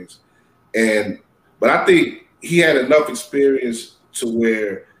experience. But I think he had enough experience to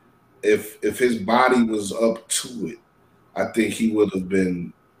where if his body was up to it, I think he would have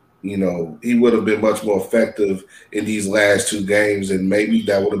been, much more effective in these last two games. And maybe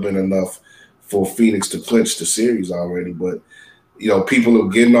that would have been enough for Phoenix to clinch the series already. But, people are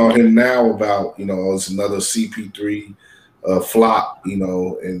getting on him now about, it's another CP3 flop,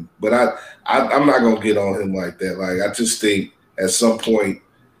 but I'm not gonna get on him like that. Like I just think at some point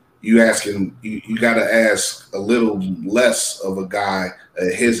you got to ask a little less of a guy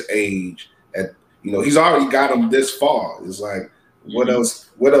at his age. He's already got him this far. It's like what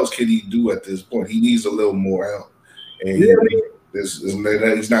else can he do at this point? He needs a little more help, and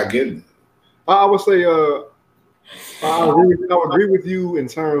he's not getting it. I would say I would agree with you in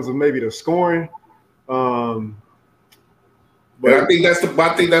terms of maybe the scoring. But I think that's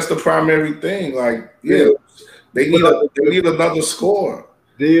the primary thing. Like, they need another score.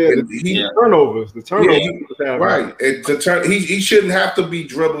 The turnovers. Right. And he shouldn't have to be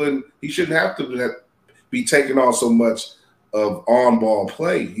dribbling. He shouldn't have to be taking on so much of on-ball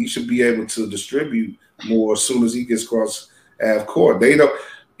play. He should be able to distribute more as soon as he gets across half court. They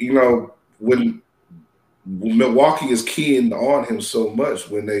don't, when Milwaukee is keying on him so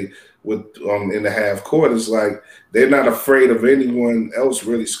much in the half court, it's like they're not afraid of anyone else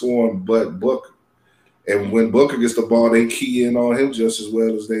really scoring but Booker. And when Booker gets the ball, they key in on him just as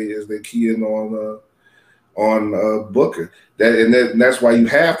well as they key in on Booker. That's why you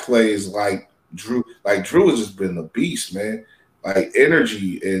have plays like Drew. Like Drew has just been a beast, man. Like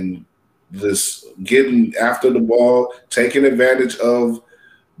energy and this getting after the ball, taking advantage of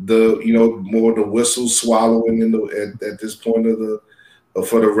more the whistle swallowing at this point of the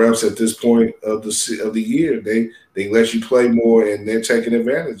for the refs at this point of the year. They let you play more and they're taking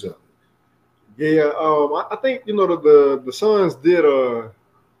advantage of it. Yeah, I think the Suns did. I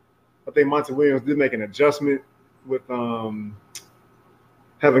think Monty Williams did make an adjustment with having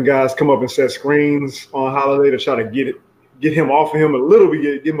guys come up and set screens on Holiday to try to get him off of him a little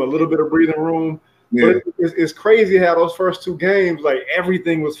bit, give him a little bit of breathing room. Yeah. But it's crazy how those first two games, like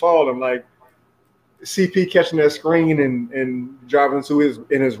everything was falling. Like CP catching that screen and driving to his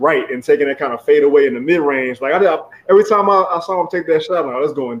right and taking that kind of fade away in the mid range. Like every time I saw him take that shot, like,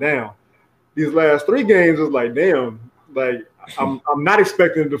 that's going down. These last three games was like, damn, like I'm not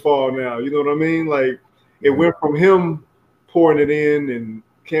expecting it to fall now. You know what I mean? Like it went from him pouring it in and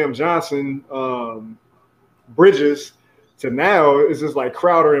Cam Johnson, Bridges, to now it's just like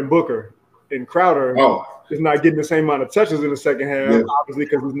Crowder and Booker. And Crowder is not getting the same amount of touches in the second half, obviously,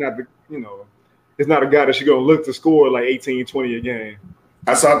 because he's not it's not a guy that you're going to look to score like 18, 20 a game.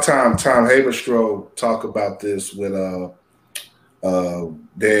 I saw Tom Haberstroh talk about this with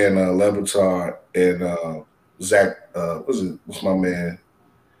Dan LeBatard and Zach. What's my man?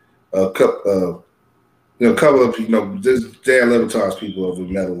 A couple of this Dan LeBatard's people over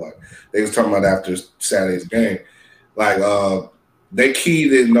Metal Lock. They was talking about after Saturday's game, like they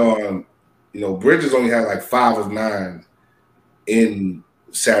keyed in on. Bridges only had like 5 of 9 in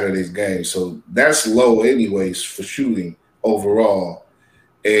Saturday's game, so that's low anyways for shooting overall.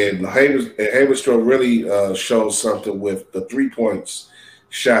 And Haberstroh really shows something with the 3-point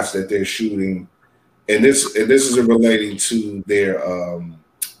shots that they're shooting, and this is relating to their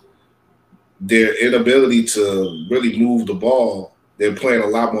inability to really move the ball. They're playing a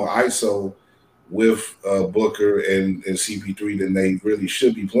lot more ISO with Booker and CP3 than they really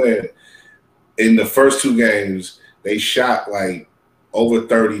should be playing. In the first two games, they shot like over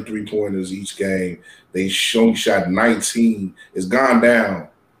 30 3-pointers each game. They only shot 19. It's gone down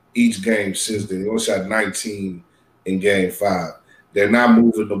each game since then. They only shot 19 in game 5. They're not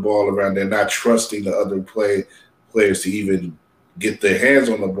moving the ball around. They're not trusting the other players to even get their hands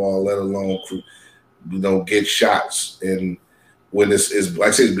on the ball, let alone get shots. And when it's like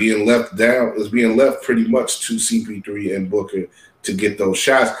I said, it's being left down, it's being left pretty much to CP3 and Booker to get those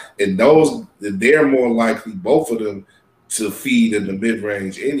shots, and they're more likely, both of them, to feed in the mid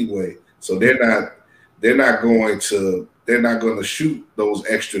range anyway. So they're not going to shoot those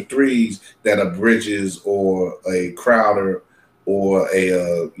extra threes that a Bridges or a Crowder or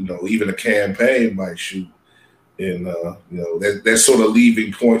even a campaign might shoot. And they're sort of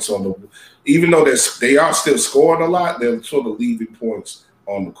leaving points on the, even though they are still scoring a lot, they're sort of leaving points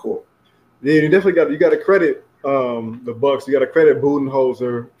on the court. Yeah, you definitely got to credit the Bucks. You got to credit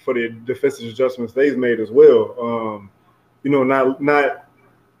Budenholzer for the defensive adjustments they've made as well. Not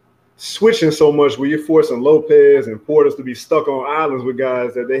switching so much where you're forcing Lopez and Portis to be stuck on islands with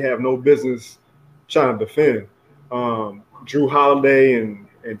guys that they have no business trying to defend. Drew Holiday and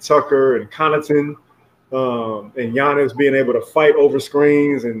Tucker and Connaughton and Giannis being able to fight over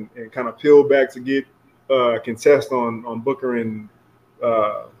screens and kind of peel back to get contest on Booker and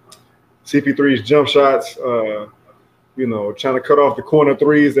CP3's jump shots, trying to cut off the corner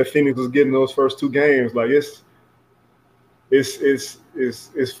threes that Phoenix was getting those first two games. Like it's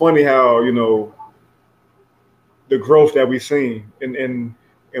funny how the growth that we've seen, and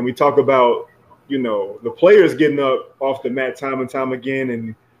we talk about the players getting up off the mat time and time again,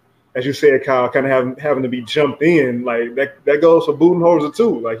 and as you said, Kyle, kind of having to be jumped in. Like that goes for Budenholzer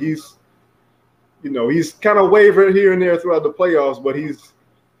too. Like he's kind of wavered here and there throughout the playoffs, but he's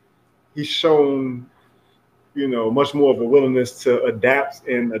shown, much more of a willingness to adapt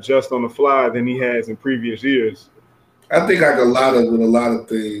and adjust on the fly than he has in previous years. I think like a lot of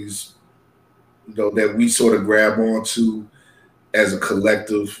things, that we sort of grab onto as a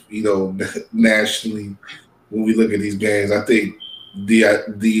collective, nationally, when we look at these games, I think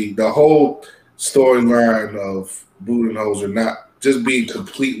the whole storyline of Budenholzer not just being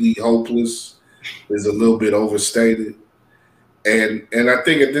completely hopeless is a little bit overstated. And I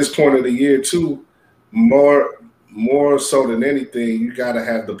think at this point of the year too, more so than anything, you got to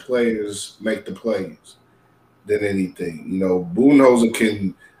have the players make the plays than anything. Budenholzer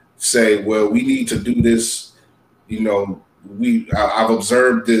can say, well, we need to do this. I've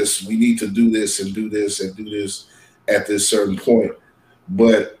observed this. We need to do this and do this and do this at this certain point.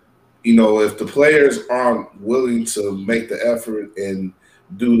 But if the players aren't willing to make the effort and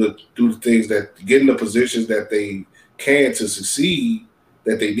do the things that get in the positions that they can to succeed,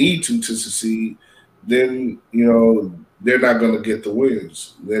 that they need to succeed, then they're not going to get the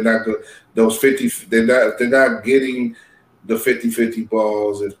wins. They're not going those 50. They're not getting the 50-50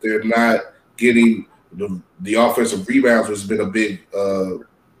 balls, if they're not getting the offensive rebounds, which has been a big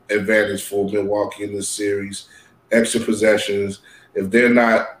advantage for Milwaukee in this series, extra possessions, if they're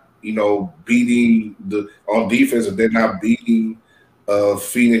not, beating on defense, if they're not beating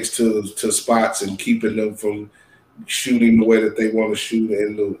Phoenix to spots and keeping them from shooting the way that they want to shoot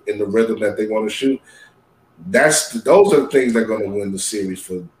in the rhythm that they want to shoot, those are the things that are going to win the series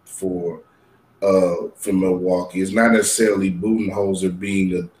for Milwaukee. It's not necessarily Budenholzer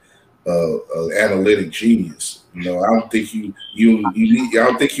being an analytic genius. I don't think you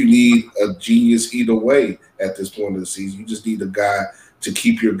need a genius either way at this point of the season. You just need a guy to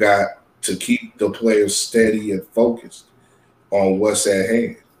keep the players steady and focused on what's at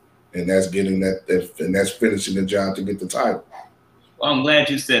hand, and that's that's finishing the job to get the title. Well, I'm glad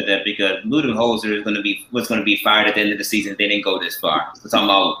you said that, because Budenholzer was going to be fired at the end of the season if they didn't go this far. We're talking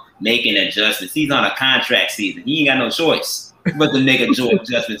about making adjustments. He's on a contract season. He ain't got no choice but to make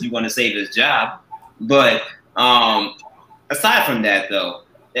adjustments. You want to save his job. But aside from that, though,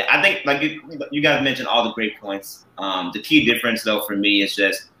 I think, like you guys mentioned all the great points. The key difference, though, for me is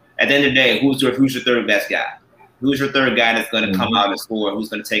just at the end of the day, who's your third best guy? Who's your third guy that's going to come out and score? Who's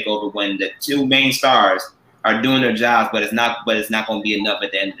going to take over when the two main stars are doing their jobs, but it's not going to be enough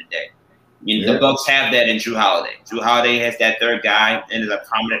at the end of the day. The Bucks have that in Jrue Holiday. Jrue Holiday has that third guy and is a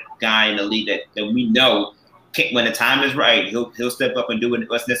prominent guy in the league that we know when the time is right, he'll step up and do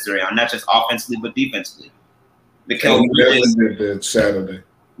what's necessary, not just offensively but defensively. Mikal Bridges did that Saturday.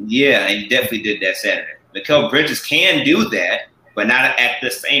 Yeah, he definitely did that Saturday. Mikal Bridges can do that, but not at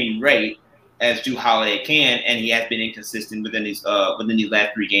the same rate as Jrue Holiday can, and he has been inconsistent within these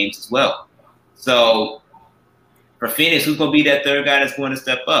last 3 games as well. So for Phoenix, who's going to be that third guy that's going to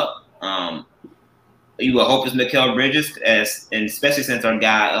step up? You will hope it's Mikal Bridges, and especially since our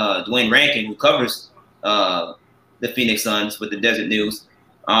guy Dwayne Rankin, who covers the Phoenix Suns with the Desert News,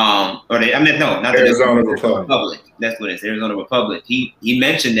 not the Arizona Republic. That's what it is, Arizona Republic. He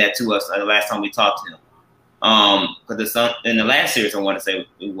mentioned that to us the last time we talked to him. Because the Sun in the last series, I want to say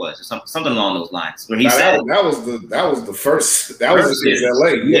it was something along those lines, where he said that was the first series. LA,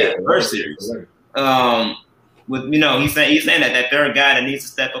 yeah, first series. He's saying that third guy that needs to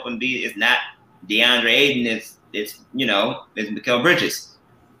step up and be is not DeAndre Ayton, it's Mikal Bridges,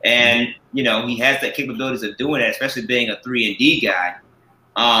 and he has the capabilities of doing that, especially being a 3-and-D guy.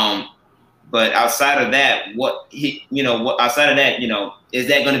 But outside of that, is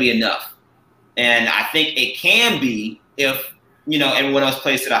that going to be enough? And I think it can be if, everyone else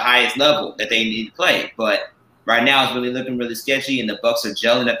plays to the highest level that they need to play. But right now it's really looking really sketchy, and the Bucks are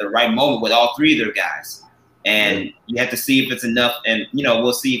gelling at the right moment with all 3 of their guys. And you have to see if it's enough, and,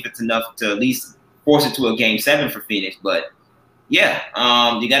 we'll see if it's enough to at least force it to a Game 7 for Phoenix. But, yeah,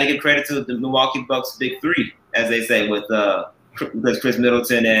 you got to give credit to the Milwaukee Bucks Big 3, as they say, with Chris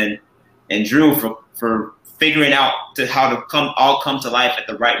Middleton and Jrue for figuring out how to come to life at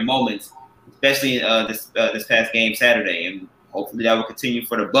the right moments, especially this past game Saturday, and hopefully that will continue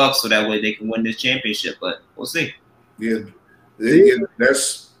for the Bucks so that way they can win this championship. But we'll see. Yeah,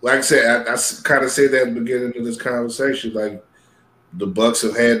 that's like I said. I kind of said that at the beginning of this conversation. Like, the Bucks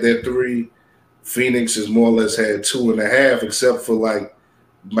have had their 3. Phoenix has more or less had 2.5, except for like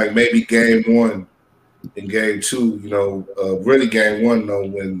maybe Game 1 and Game 2. Really Game 1 though,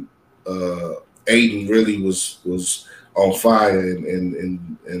 when Ayton really was on fire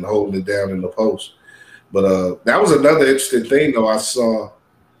and holding it down in the post. But that was another interesting thing, though. I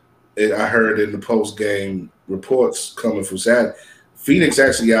heard in the post-game reports coming from Saturday, Phoenix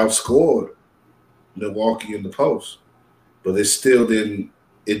actually outscored Milwaukee in the post, but it still didn't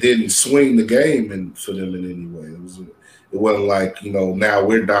swing the game for them in any way. It wasn't like, now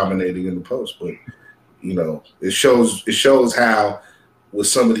we're dominating in the post, but it shows how with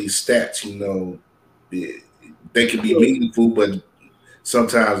some of these stats, they can be meaningful, but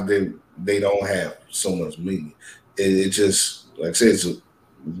sometimes they don't have so much meaning. It just, like I said, it's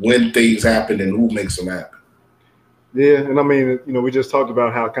when things happen and who makes them happen. Yeah, and I mean, we just talked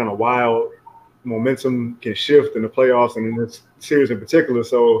about how kind of wild momentum can shift in the playoffs and in this series in particular.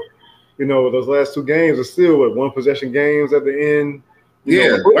 So, those last 2 games are still 1-possession games at the end.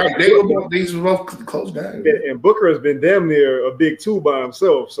 These were both close games. And Booker has been damn near a big 2 by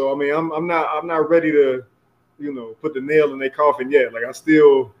himself. So I mean, I'm not ready to, put the nail in their coffin yet. Like, I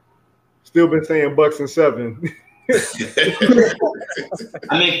still been saying Bucks in 7.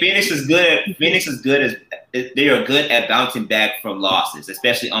 I mean, Phoenix is good they are good at bouncing back from losses,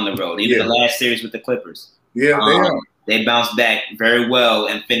 especially on the road. Even the last series with the Clippers. Yeah, they bounced back very well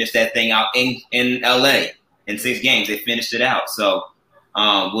and finished that thing out in LA in 6 games. They finished it out. So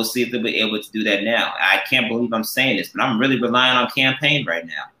We'll see if they'll be able to do that now. I can't believe I'm saying this, but I'm really relying on Campaign right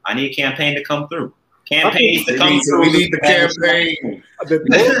now. I need Campaign to come through. Campaigns to come through. We need the campaign.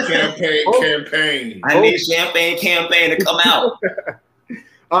 Campaign. I need Campaign to come out.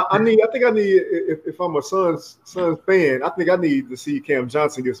 I think I need. If I'm a Suns fan, I think I need to see Cam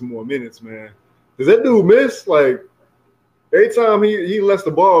Johnson get some more minutes, man. Does that dude miss? Like every time he lets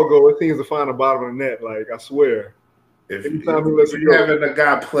the ball go, it seems to find the bottom of the net. Like I swear. If you're having a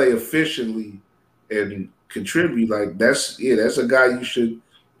guy play efficiently and contribute, like that's a guy you should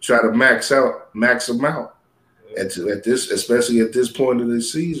try to max him out at this, especially at this point of the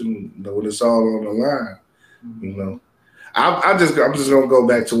season, when it's all on the line. I'm just gonna go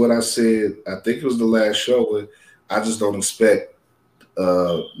back to what I said. I think it was the last show, but I just don't expect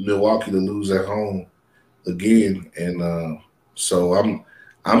Milwaukee to lose at home again, and so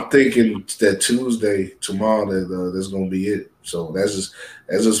I'm thinking that Tuesday, tomorrow, that's going to be it. So that's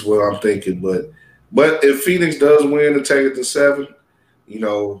just what I'm thinking. But if Phoenix does win and take it to 7,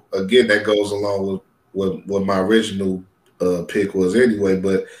 again, that goes along with what my original pick was anyway.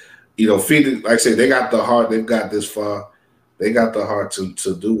 But Phoenix, like I said, they got the heart. They've got this far. They got the heart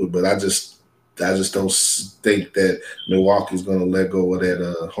to do it. But I just don't think that Milwaukee's going to let go of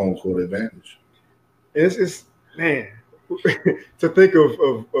that home court advantage. It's man. To think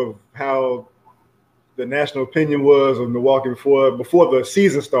of how the national opinion was of Milwaukee before the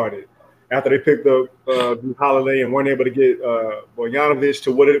season started, after they picked up Holiday and weren't able to get Bogdanović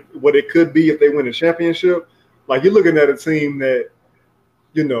to what it could be if they win a championship. Like you're looking at a team that,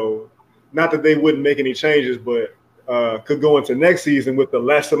 not that they wouldn't make any changes, but could go into next season with the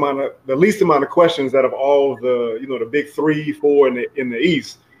least amount of questions out of all the the big 3, 4 in the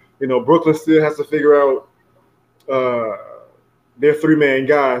East. Brooklyn still has to figure out. They're 3-man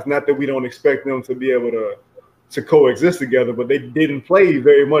guys. Not that we don't expect them to be able to coexist together, but they didn't play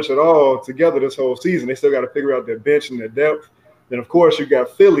very much at all together this whole season. They still got to figure out their bench and their depth. Then, of course, you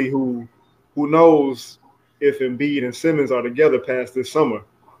got Philly, who knows if Embiid and Simmons are together past this summer.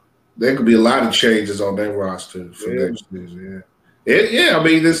 There could be a lot of changes on that roster for next season. Yeah. I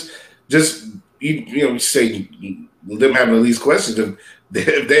mean, this just say them having at least questions.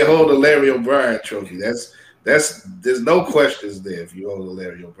 If they hold the Larry O'Brien trophy, there's no questions there if you hold the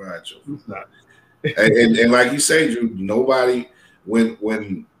Larry O'Brien trophy. It's not. and like you say, Drew, nobody when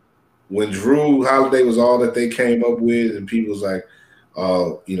Drew Holiday was all that they came up with, and people was like,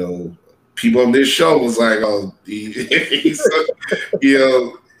 people on this show was like,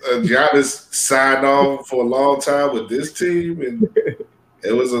 Giannis signed on for a long time with this team, and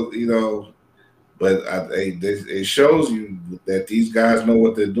it was but it shows you that these guys know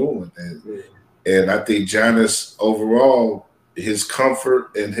what they're doing, and I think Giannis overall, his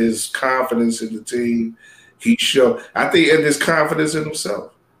comfort and his confidence in the team, he showed. I think, and his confidence in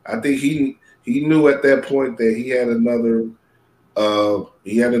himself. I think he knew at that point that he had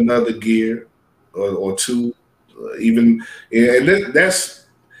another gear or two, even, and there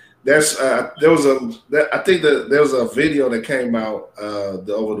was a video that came out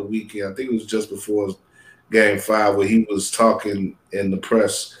over the weekend. I think it was just before Game 5 where he was talking in the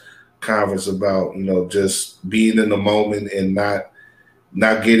press conference about just being in the moment and not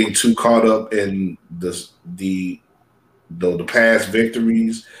getting too caught up in the past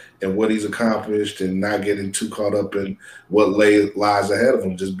victories and what he's accomplished, and not getting too caught up in what lies ahead of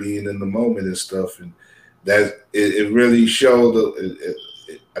him, just being in the moment and stuff. And that it really showed.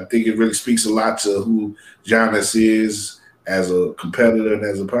 I think it really speaks a lot to who Giannis is as a competitor and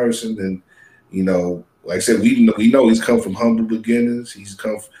as a person. And like I said, we know he's come from humble beginnings. He's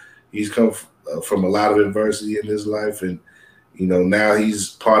come from a lot of adversity in his life, and now he's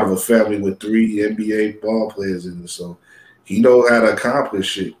part of a family with 3 NBA ball players in it. So he knows how to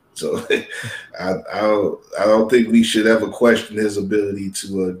accomplish it. So I don't think we should ever question his ability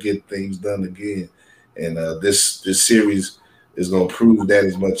to get things done again. And this series is going to prove that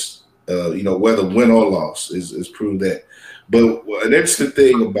as much. Whether win or loss is prove that. But an interesting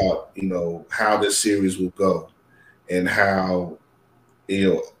thing about how this series will go, and how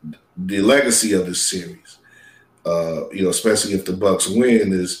the legacy of this series, especially if the Bucks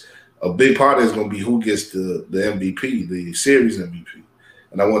win, is a big part of it is going to be who gets the MVP, the series MVP.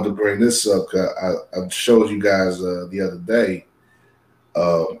 And I wanted to bring this up. I showed you guys the other day.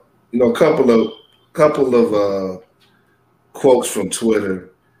 A couple of quotes from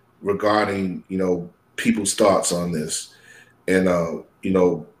Twitter regarding people's thoughts on this, and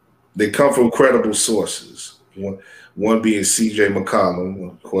they come from credible sources. One being C.J.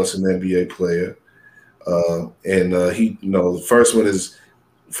 McCollum, of course, an NBA player, and he, the first one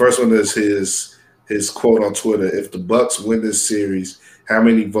is his quote on Twitter: "If the Bucks win this series, how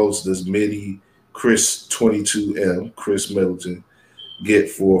many votes does Mitty Chris 22M, Chris Middleton, get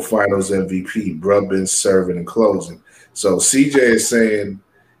for Finals MVP? Bruh been serving and closing. So CJ is saying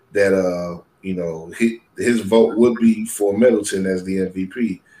that his vote would be for Middleton as the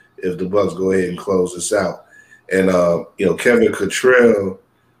MVP if the Bucks go ahead and close this out. And Kevin Cottrell,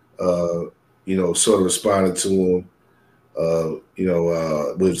 sort of responded to him,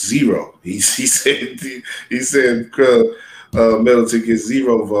 with 0. He said Middleton gets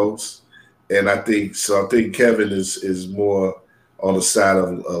 0 votes, and I think Kevin is more on the side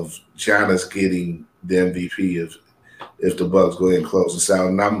of Giannis getting the MVP if the Bucks go ahead and close this out,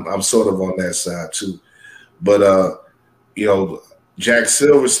 and I'm sort of on that side too. But Jack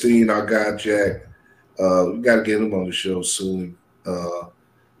Silverstein, our guy Jack, we got to get him on the show soon.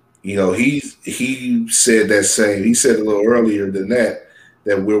 He said that same. He said a little earlier than that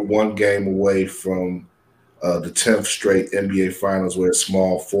we're one game away from the 10th straight NBA Finals where a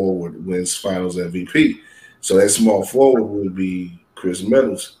small forward wins Finals MVP. So that small forward would be Chris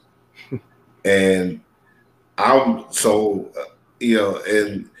Middleton, and and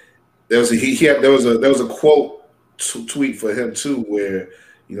there was a quote tweet for him too where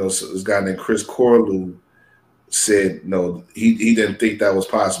this guy named Chris Corlew said no, he didn't think that was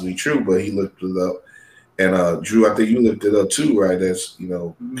possibly true, but he looked it up. And Drew, I think you looked it up too, right? That's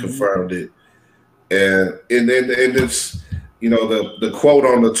confirmed it. And then it's the quote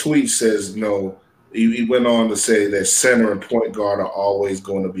on the tweet says he went on to say that center and point guard are always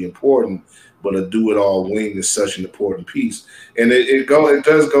going to be important, but a do-it-all wing is such an important piece. And it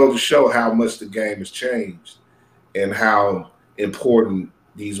does go to show how much the game has changed and how important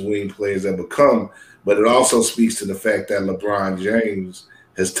these wing players have become. But it also speaks to the fact that LeBron James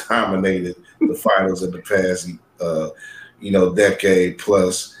has dominated the finals in the past, decade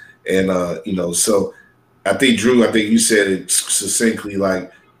plus. And, so I think, Drew, you said it succinctly,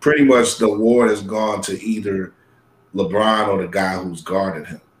 like pretty much the award has gone to either LeBron or the guy who's guarded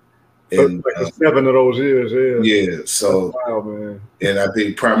him. And like 7 of those years, yeah. Yeah, so, wow, man. And I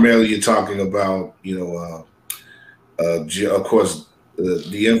think primarily you're talking about, of course,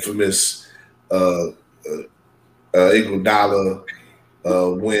 the infamous Iguodala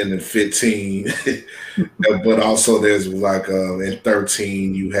win in 15, but also there's like in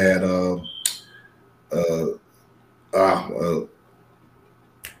 13 you had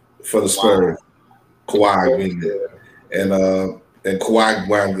for the Spurs, Kawhi winning it, and Kawhi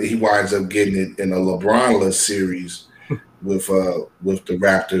winds up getting it in a LeBron-less series with the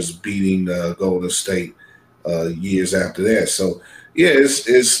Raptors beating Golden State years after that. So yeah,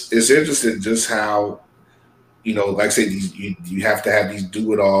 it's interesting just how like I said, you have to have these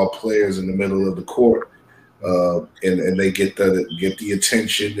do-it-all players in the middle of the court, and they get the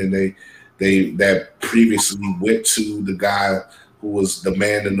attention, and they that previously went to the guy who was the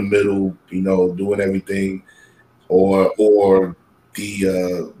man in the middle, doing everything, or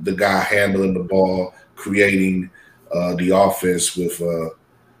the guy handling the ball, creating the offense with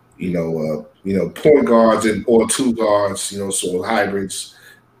point guards or two guards, sort of hybrids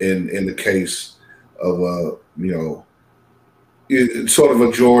in the case of it's sort of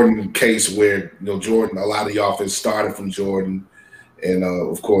a Jordan case where Jordan, a lot of the offense started from Jordan, and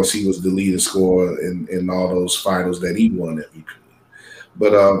of course he was the leading scorer in all those finals that he won MVP.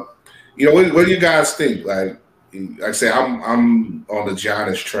 But what do you guys think? Like I say, I'm on the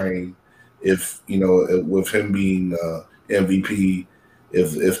Giannis train. If with him being MVP,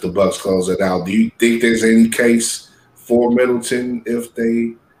 if the Bucks close it out, do you think there's any case for Middleton if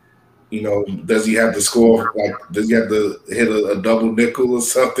they? Does he have to score? Like, does he have to hit a double nickel or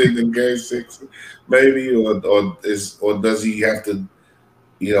something in Game 6, maybe, or does he have to,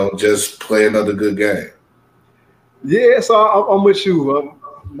 just play another good game? Yeah, so I'm with you.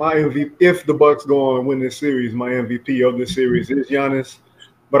 My MVP, if the Bucks go on and win this series, my MVP of this series is Giannis.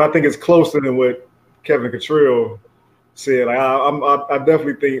 But I think it's closer than what Kevin Cottrell said. Like, I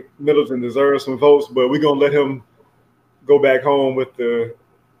definitely think Middleton deserves some votes, but we're gonna let him go back home with the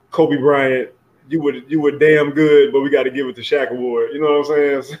Kobe Bryant, you were damn good, but we got to give it the Shaq Award. You know what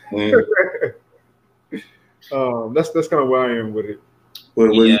I'm saying? That's kind of where I am with it.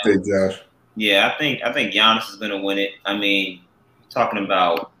 What do you think, Josh? Yeah, I think Giannis is going to win it. I mean, talking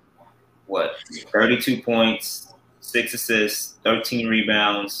about 32 points, 6 assists, 13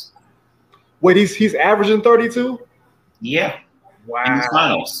 rebounds. Wait, he's averaging 32? Yeah. Wow. In the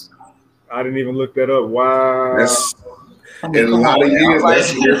finals. I didn't even look that up. Wow. In a lot of years,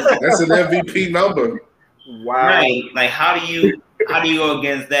 that's an MVP number. Wow. Right. Like, how do you go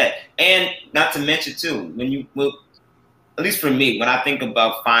against that? And not to mention too, when you at least for me, when I think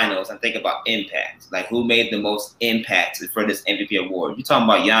about finals, I think about impact. Like who made the most impact for this MVP award. You're talking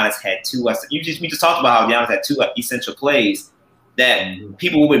about Giannis had we just talked about how Giannis had 2 essential plays that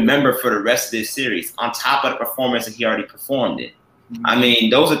people will remember for the rest of this series, on top of the performance that he already performed in. I mean,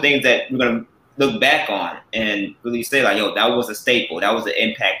 those are things that we're going to look back on and really say, like, yo, that was a staple. That was an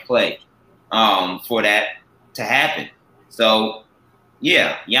impact play for that to happen. So,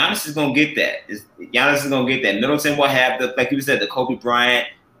 yeah, Giannis is going to get that. Giannis is going to get that. Middleton will have, like you said, the Kobe Bryant,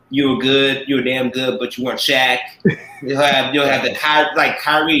 you were good, you were damn good, but you weren't Shaq. You'll have the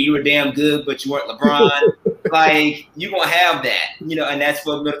Kyrie, you were damn good, but you weren't LeBron. Like, you're going to have that, and that's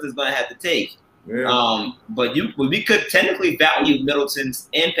what Middleton's going to have to take. Yeah. But we could technically value Middleton's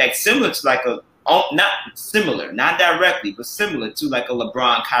impact similar to not directly, but similar to like a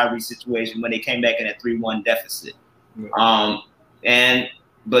LeBron Kyrie situation when they came back in a 3-1 deficit. Yeah.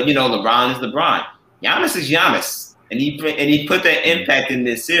 But LeBron is LeBron. Giannis is Giannis, and he put that impact in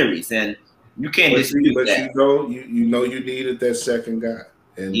this series, and you can't dispute that. You needed that second guy.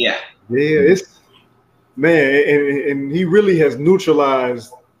 And it's and he really has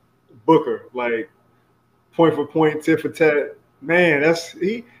neutralized Booker, like point for point, tit for tat. Man,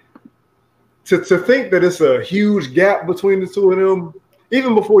 to think that it's a huge gap between the two of them,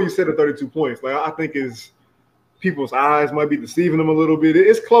 even before you said the 32 points, like I think people's eyes might be deceiving them a little bit.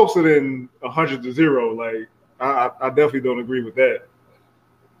 It's closer than 100-0. Like I definitely don't agree with that.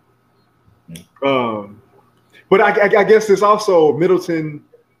 But I guess it's also Middleton,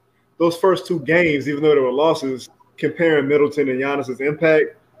 those first 2 games, even though there were losses, comparing Middleton and Giannis's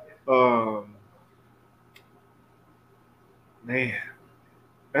impact. Man,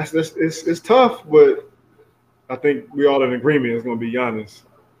 it's tough, but I think we all in agreement it's going to be Giannis.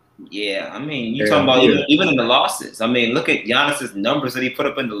 Yeah, I mean, you're talking about even in the losses. I mean, look at Giannis's numbers that he put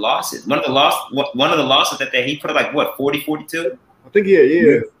up in the losses. One of the losses that he put up, like what, 40, 42? I think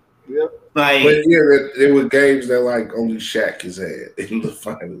yeah. Like, but there were games that like only Shaq has had in the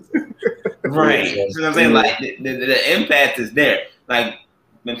finals. Right. So what I'm saying, like the impact is there. Like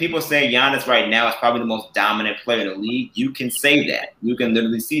when people say Giannis right now is probably the most dominant player in the league, you can say that. You can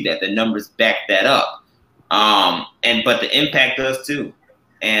literally see that. The numbers back that up. But the impact does too.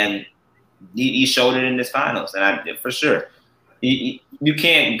 And he showed it in this finals, and for sure, you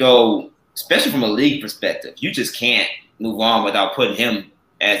can't go, especially from a league perspective. You just can't move on without putting him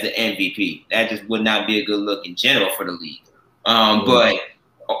as the MVP. That just would not be a good look in general for the league.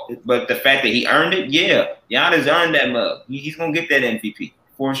 But the fact that he earned it, Giannis earned that mug. He's gonna get that MVP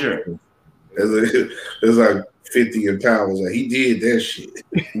for sure. It's like 50 in pounds. Like he did that shit.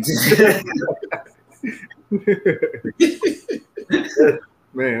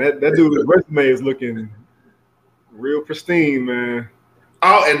 Man, that dude's resume is looking real pristine, man.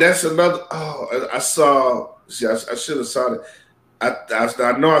 Oh, and that's another. Oh, I saw. See, I should have saw it.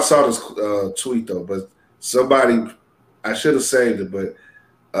 I know I saw this tweet though, but somebody, I should have saved it, but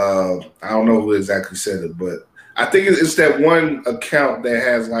I don't know who exactly said it. But I think it's that one account that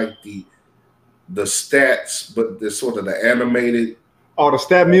has like the stats, but the sort of the animated. Oh, the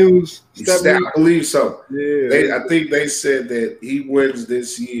Stat Muse? I believe so. Yeah. I think they said that he wins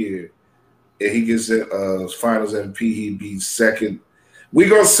this year and he gets finals MVP, he'd be second. We're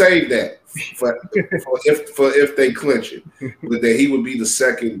gonna save that for if they clinch it. But that he would be the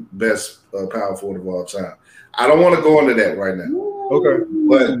second best power forward of all time. I don't want to go into that right now. Okay.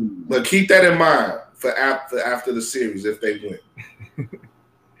 But keep that in mind for after the series if they win.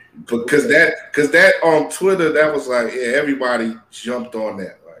 Because that on Twitter, that was like, everybody jumped on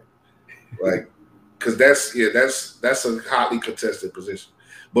that, like, because that's a hotly contested position.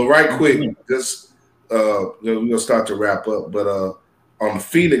 But right quick, just we're gonna start to wrap up. But on the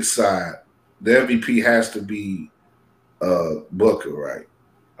Phoenix side, the MVP has to be Booker, right?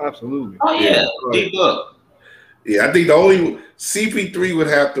 Absolutely. Oh yeah, big Book. Yeah, I think the only CP3 would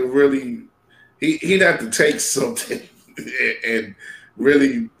have to really, he'd have to take something and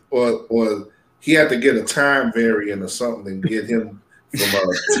really. Or he had to get a time variant or something and get him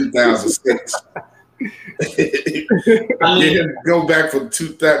from 2006. Go back from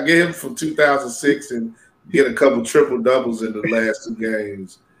get him from 2006 and get a couple triple doubles in the last 2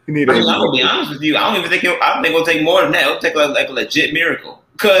 games. I'm gonna be honest with you. I don't think it'll take more than that. It'll take like a legit miracle.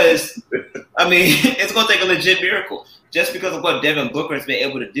 Because it's gonna take a legit miracle. Just because of what Devin Booker has been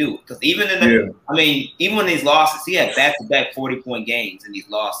able to do. Because even in even in these losses, he had back-to-back 40-point games in these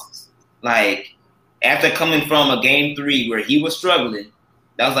losses. Like, after coming from a game 3 where he was struggling,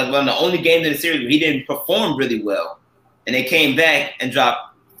 that was like one of the only games in the series where he didn't perform really well. And they came back and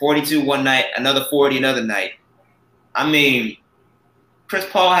dropped 42 one night, another 40 another night. I mean, Chris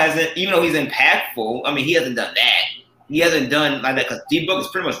Paul hasn't, even though he's impactful, he hasn't done that. he hasn't done like that because D Book is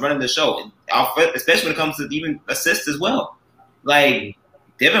pretty much running the show, especially when it comes to even assists as well. Like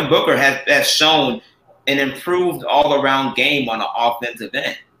Devin Booker has shown an improved all-around game on the offensive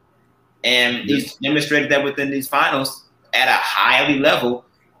end, and he's demonstrated that within these finals at a highly level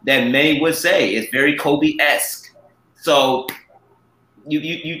that many would say is very Kobe-esque. So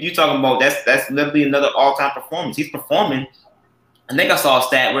you talking about that's literally another all-time performance. He's performing. I think I saw a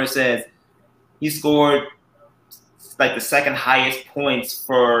stat where it says he scored like the second highest points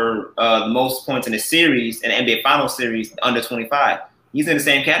for most points in a series, in an NBA Finals series, under 25. He's in the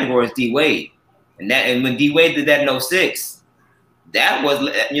same category as D Wade, and when D Wade did that in 06, that was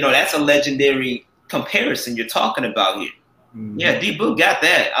that's a legendary comparison you're talking about here. Mm-hmm. Yeah, D Book got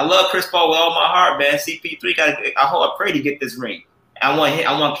that. I love Chris Paul with all my heart, man. CP3 I pray to get this ring. I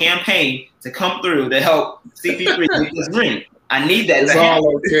want campaign to come through to help CP3 get this ring. I need that. It's all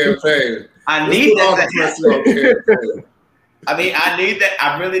on campaign. I need that to happen. I mean, I need that.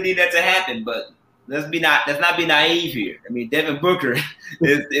 I really need that to happen. But let's not be naive here. I mean, Devin Booker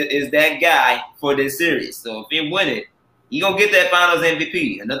is that guy for this series. So if he win it, he gonna get that Finals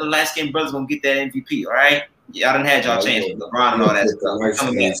MVP. Another light-skinned brother's gonna get that MVP. All right, y'all done had y'all chance with LeBron and all that stuff.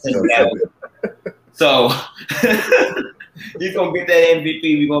 So he's gonna get that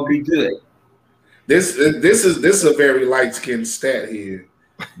MVP. We're gonna be good. This is a very light-skinned stat here.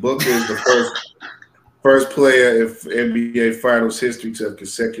 Booker is the first player in NBA Finals history to have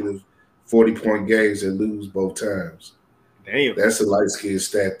consecutive 40-point games and lose both times. Damn, that's a light-skinned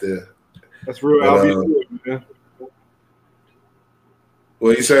stat there. That's real. Albie, man.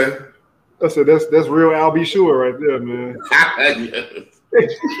 What you say? I said that's real. Albie Shore right there, man.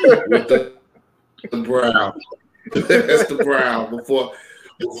 With the brow. That's the brow before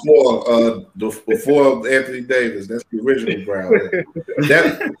Anthony Davis. That's the original brow.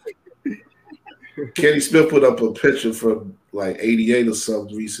 That Kenny Smith put up a picture from like '88 or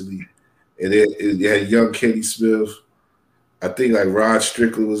something recently, and it had young Kenny Smith. I think like Rod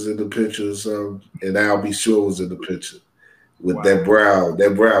Strickland was in the picture or something, and Albie Shore was in the picture with that brow.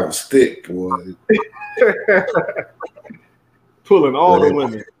 That brow was thick, boy. Pulling all the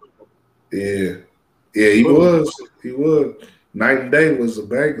women. Yeah, he was. He was. Night and Day was a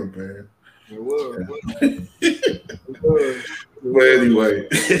banger, man. It was. But anyway,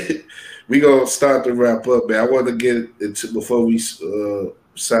 we gonna start to wrap up, man. I want to get into before we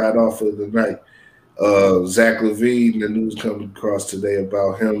sign off for the night. Zach LaVine, the news coming across today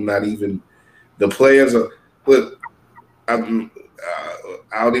about him not even the players are. But I don't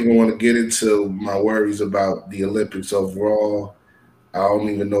even want to get into my worries about the Olympics overall. I don't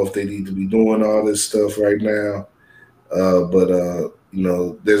even know if they need to be doing all this stuff right now. But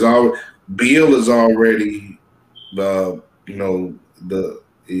there's already Beal is already,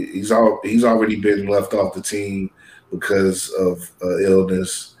 he's already been left off the team because of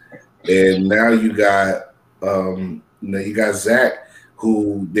illness, and now you got Zach,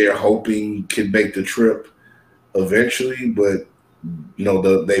 who they're hoping can make the trip eventually, but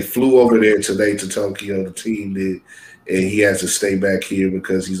they flew over there today to Tokyo. The team did, and he has to stay back here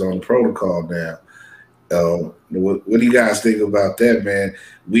because he's on the protocol now. What do you guys think about that, man?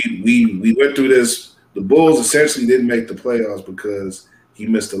 We went through this. The Bulls essentially didn't make the playoffs because he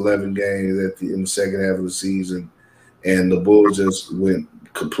missed 11 games in the second half of the season, and the Bulls just went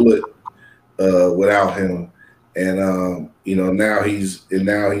kaput without him. And now he's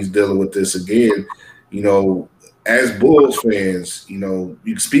dealing with this again. As Bulls fans, you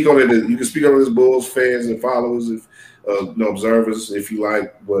can speak on it. You can speak on it as Bulls fans and followers, observers, if you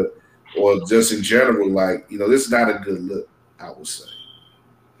like, or just in general, this is not a good look, I would say.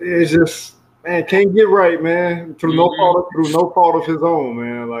 It's just, man, can't get right, man, through no fault of his own,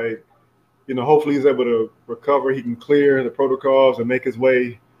 man. Hopefully he's able to recover. He can clear the protocols and make his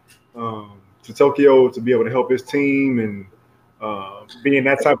way to Tokyo to be able to help his team and be in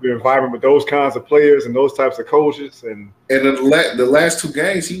that type of environment with those kinds of players and those types of coaches. And the last two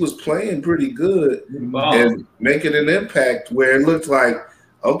games, he was playing pretty good and making an impact where it looked like,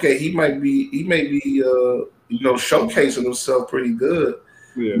 okay, he may be showcasing himself pretty good.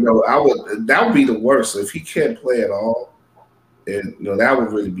 Yeah. That would be the worst if he can't play at all. And that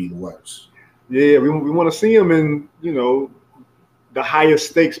would really be the worst. Yeah, we want to see him in the highest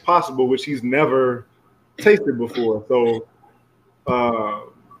stakes possible, which he's never tasted before. So, I'm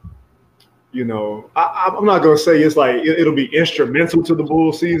not gonna say it's like it'll be instrumental to the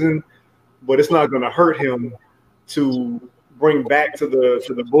Bulls season, but it's not gonna hurt him to bring back to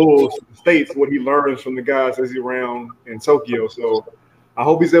the Bulls States what he learns from the guys as he's around in Tokyo. So I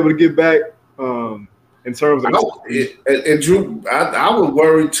hope he's able to get back. in terms of. And Drew, I would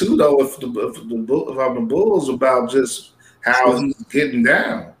worry too though if I'm the Bulls about just how he's getting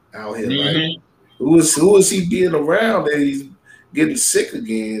down out here. Like, who is he being around that he's getting sick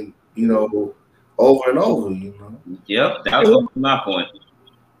again? You know, over and over. You know. Yep, that was my point.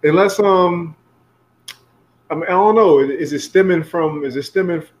 Unless I mean, I don't know. Is it stemming from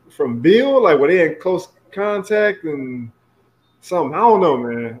Bill? Like, were they in close contact and something? I don't know,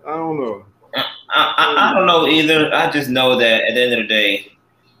 man. I don't know. I don't know either. I just know that at the end of the day,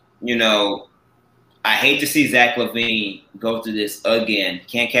 you know, I hate to see Zach LaVine go through this again.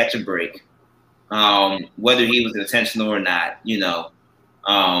 Can't catch a break. Whether he was intentional or not, you know.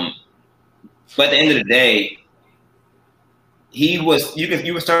 But at the end of the day, you were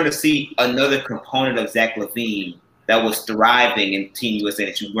starting to see another component of Zach LaVine that was thriving in Team USA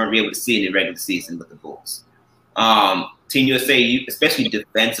that you weren't able to see in the regular season with the Bulls. Team USA, especially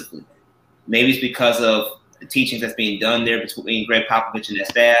defensively, maybe it's because of the teachings that's being done there between Greg Popovich and the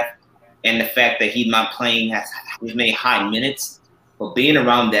staff, and the fact that he's not playing, he's made high minutes, but being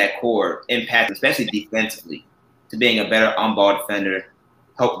around that core impact, especially defensively, to being a better on-ball defender,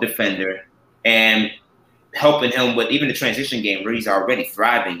 help defender, and helping him with even the transition game where he's already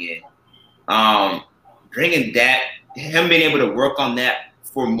thriving in. Bringing that, him being able to work on that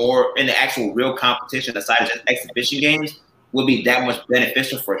for more in the actual real competition aside of just exhibition games would be that much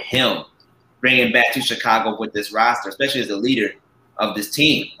beneficial for him bringing back to Chicago with this roster, especially as the leader of this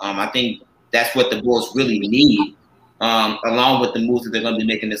team. I think that's what the Bulls really need, along with the moves that they're going to be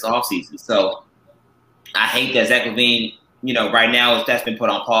making this offseason. So I hate that Zach LaVine, you know, right now that's been put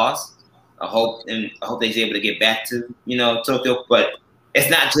on pause. I hope that he's able to get back to, you know, Tokyo. But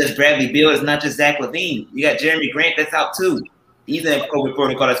it's not just Bradley Beal. It's not just Zach LaVine. You got Jeremy Grant that's out too. He's in COVID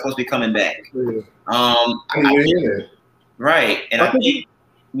protocol that's supposed to be coming back. Right. And I think,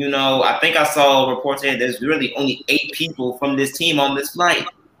 you know, I think I saw a report saying there's really only 8 people from this team on this flight.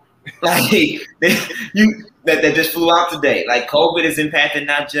 Like that just flew out today. Like COVID is impacting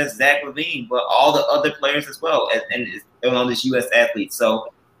not just Zach LaVine, but all the other players as well, and on this U.S. athletes.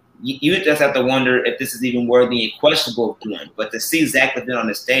 So you just have to wonder if this is even worthy and questionable of doing. But to see Zach LaVine on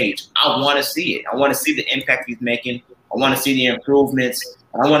the stage, I want to see it. I want to see the impact he's making. I want to see the improvements.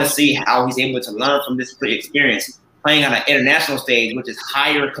 I want to see how he's able to learn from this experience, playing on an international stage, which is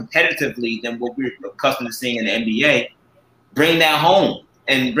higher competitively than what we're accustomed to seeing in the NBA. Bring that home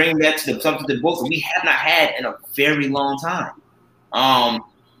and bring that to something that both we have not had in a very long time.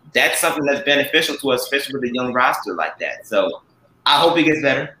 That's something that's beneficial to us, especially with a young roster like that. So I hope he gets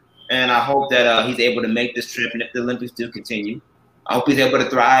better, and I hope that he's able to make this trip. And if the Olympics do continue, I hope he's able to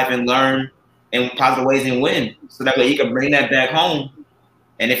thrive and learn in positive ways and win, so that way he can bring that back home.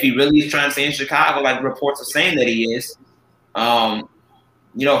 And if he really is trying to stay in Chicago, like reports are saying that he is,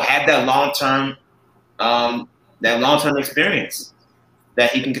 you know, have that long-term experience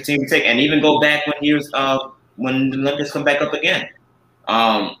that he can continue to take, and even go back when the Olympics come back up again.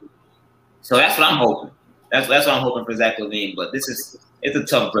 So that's what I'm hoping. That's what I'm hoping for Zach LaVine. But it's a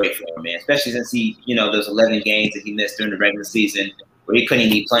tough break for him, man, especially since he, you know, those 11 games that he missed during the regular season where he couldn't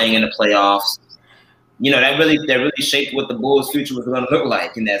even be playing in the playoffs. You know, that really shaped what the Bulls' future was going to look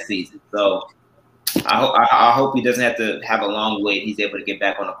like in that season. So I hope he doesn't have to have a long wait. He's able to get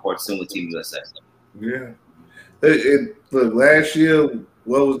back on the court soon with Team USA. Yeah. Look, last year,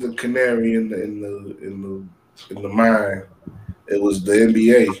 what was the canary in the mine? It was the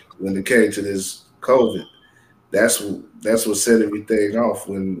NBA when it came to this COVID. That's what set everything off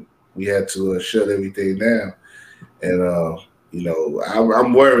when we had to shut everything down. And you know,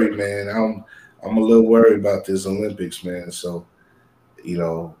 I'm worried, man. I'm a little worried about this Olympics, man. So, you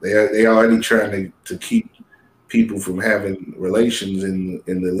know, they already trying to keep people from having relations in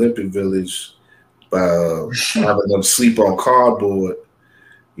the Olympic Village by having them sleep on cardboard.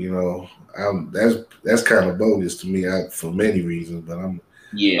 You know, that's kind of bogus to me for many reasons. But I'm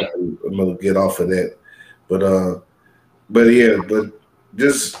gonna get off of that. But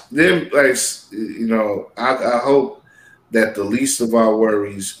just them, like, you know, I hope that the least of our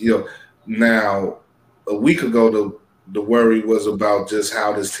worries, you know. Now, a week ago, the worry was about just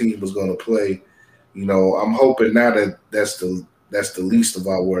how this team was going to play. You know, I'm hoping now that that's the least of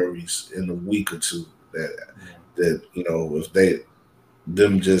our worries in a week or two. That you know, if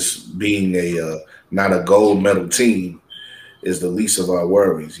them just being not a gold medal team is the least of our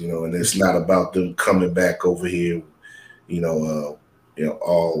worries. You know, and it's not about them coming back over here. You know,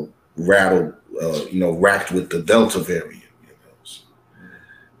 all rattled. You know, racked with the Delta variant.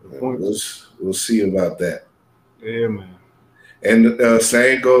 We'll see about that. Yeah, man. And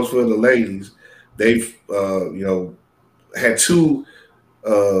same goes for the ladies. They've you know, had 2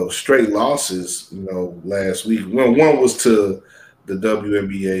 straight losses, last week. One was to the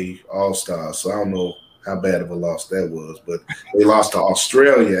WNBA All-Stars, so I don't know how bad of a loss that was, but they lost to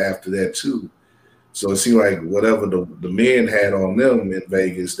Australia after that too. So it seemed like whatever the men had on them in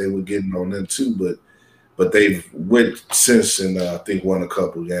Vegas, they were getting on them too, but they've went since and I think won a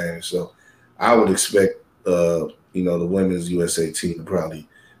couple games. So I would expect the women's USA team to probably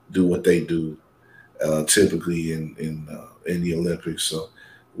do what they do typically in the Olympics. So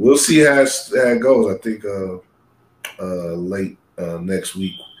we'll see how it goes. I think late next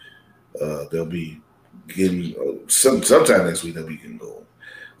week they'll be getting sometime next week they'll be getting gold.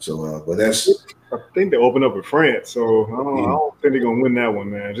 So, but that's. I think they open up with France, so I don't think they're gonna win that one,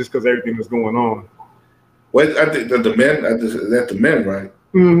 man. Just because everything that's going on. Well, I think that the men, that the men, right?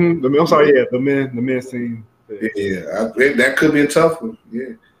 Mm-hmm. The men's team. Yeah, that could be a tough one.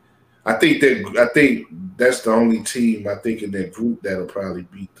 Yeah, I think that's the only team I think in that group that'll probably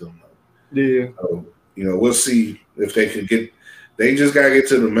beat them. Yeah. So, we'll see if they can get. They just gotta get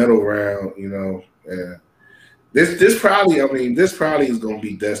to the medal round, and this probably is gonna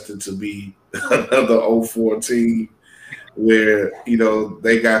be destined to be another 04 team where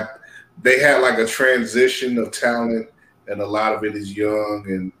they had like a transition of talent and a lot of it is young,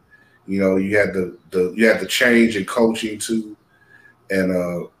 and you had the change in coaching too, and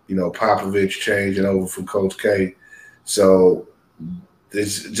Popovich changing over from Coach K, so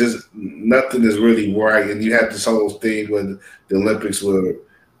it's just nothing is really right, and you had this whole thing where the Olympics were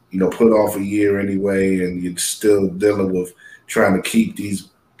put off a year anyway, and you're still dealing with trying to keep these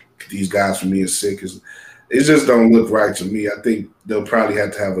guys from being sick. It just don't look right to me. I think they'll probably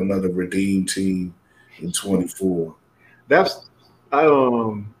have to have another redeemed team in 24. I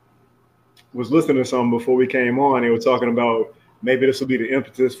was listening to something before we came on. They were talking about maybe this will be the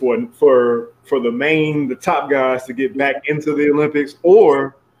impetus for the top guys to get back into the Olympics,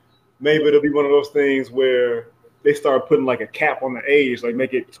 or maybe it'll be one of those things where they start putting like a cap on the age, like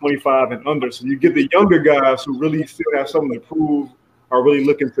make it 25 and under. So you get the younger guys who really still have something to prove, are really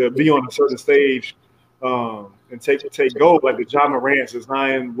looking to be on a certain stage and take gold, like the John Morants, the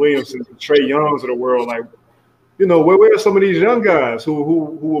Zion Williamson, the Trae Youngs of the world. Like, where are some of these young guys who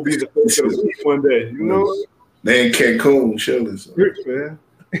will be the face of the league one day? They in Cancun, chilling. So. Man.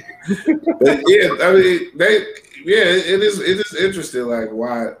 But yeah, I mean, it is interesting, like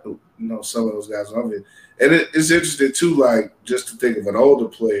why some of those guys are it, and it's interesting too, like just to think of an older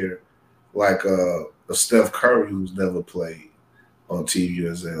player like a Steph Curry who's never played on Team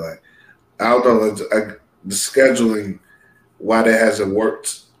USA. Like I don't know, the scheduling, why that hasn't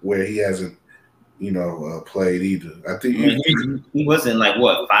worked where he hasn't played either. I think he was in like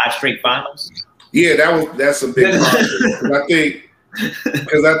what 5 straight finals. Yeah, that's a big problem. I think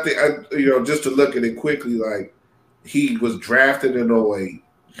just to look at it quickly, like he was drafted in 08,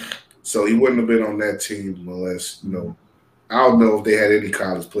 so he wouldn't have been on that team unless I don't know if they had any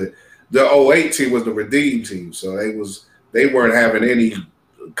college play. The 08 team was the redeemed team, so they weren't having any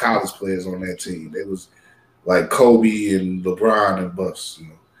college players on that team. They was like Kobe and LeBron and Buss,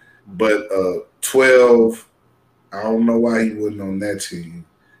 But 12, I don't know why he wasn't on that team.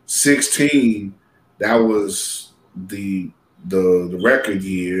 16, that was the record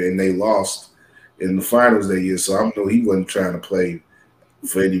year, and they lost in the finals that year. So I know he wasn't trying to play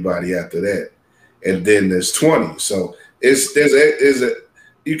for anybody after that. And then there's 20. So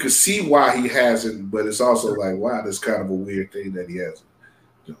you can see why he hasn't, but it's also like, wow, that's kind of a weird thing that he hasn't.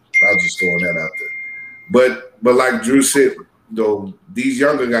 I was just throwing that out there. But like Drew said, though, these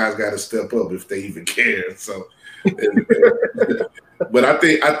younger guys got to step up if they even care. So, but I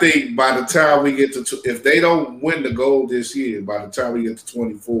think by the time we get to if they don't win the gold this year, by the time we get to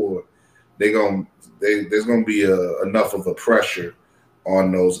 24, there's gonna be enough of a pressure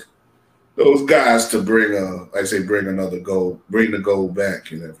on those guys to bring another gold, bring the gold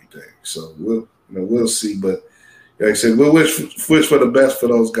back and everything. So we'll see, but. Like I said, we'll wish for the best for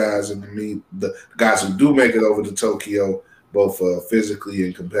those guys, and the guys who do make it over to Tokyo, both physically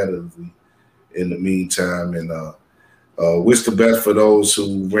and competitively. In the meantime, and wish the best for those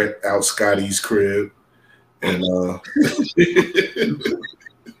who rent out Scotty's crib, and whoever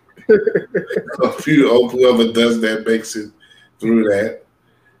does that makes it through that.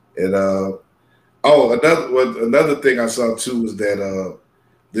 And another thing I saw too was that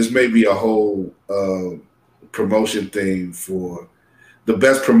this may be a whole. Promotion thing for the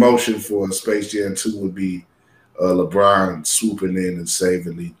best promotion for Space Jam 2 would be LeBron swooping in and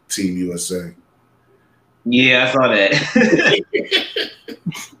saving the Team USA. Yeah, I saw that.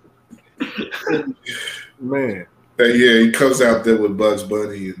 Man. Yeah, he comes out there with Bugs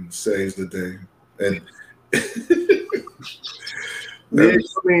Bunny and saves the day. And Yeah, I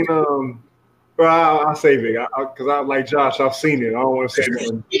mean, well, I'll save it because I like Josh. I've seen it. I don't want to say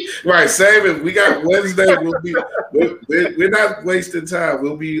nothing. Right, save it. We got Wednesday. We're not wasting time.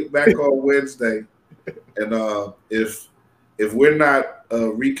 We'll be back on Wednesday, and if we're not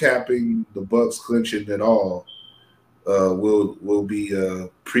recapping the Bucks clinching at all, we'll be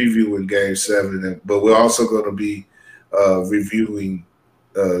previewing Game 7, but we're also going to be reviewing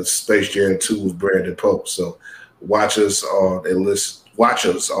Space Jam 2 with Brandon Pope. So watch us on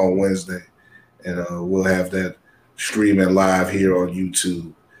Wednesday, and we'll have that streaming live here on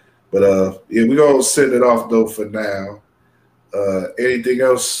YouTube. But yeah, we're gonna send it off though for now. Anything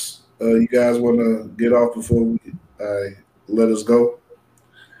else you guys want to get off before we let us go?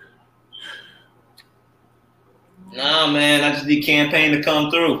 Nah, man, I just need campaign to come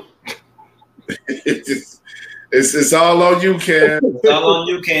through. It's all on you, Cam. It's all on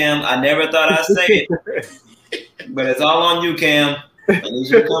you, Cam. I never thought I'd say it, but it's all on you, Cam. I need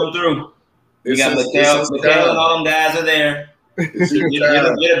you to come through. You got Mikhail and all them guys are there. You're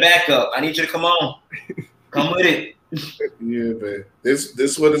the backup. I need you to come on. Come with it. Yeah, man. This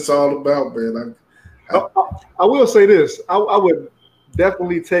is what it's all about, man. I will say this. I would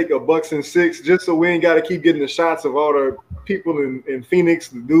definitely take a Bucks and 6 just so we ain't got to keep getting the shots of all the people in Phoenix,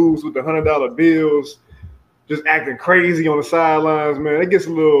 the dudes with the $100 bills, just acting crazy on the sidelines, man. It gets a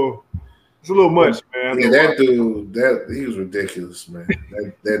little much, man. Yeah, that dude, he was ridiculous, man.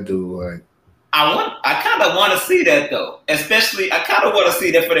 That dude, like. I kind of want to see that though, especially I kind of want to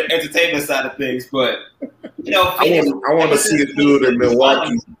see that for the entertainment side of things. But you know, I want to see a dude in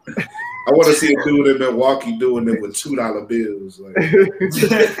Milwaukee. I want to see a dude in Milwaukee doing it with $2 bills. Like.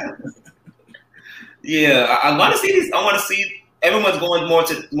 Yeah, I want to see this. I want to see everyone's going more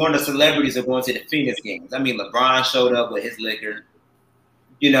of the celebrities are going to the Phoenix games. I mean, LeBron showed up with his liquor.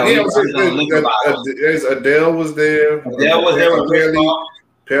 You know, yeah, Adele was there. Adele was there with Rich Paul.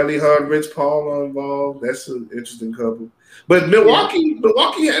 Apparently, her and Rich Paul are involved. That's an interesting couple. But Milwaukee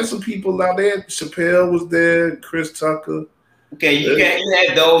had some people out there. Chappelle was there. Chris Tucker. Okay, you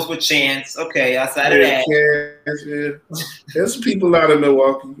had those with Chance. Okay, outside of that, Chance, yeah. There's some people out in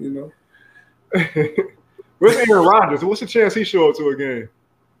Milwaukee, you know. Where's Aaron Rodgers? What's the chance he show up to a game?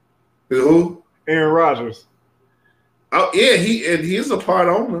 Who? Aaron Rodgers. Oh yeah, he's a part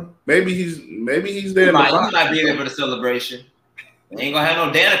owner. Maybe he's there. He might be there for the celebration. They ain't gonna have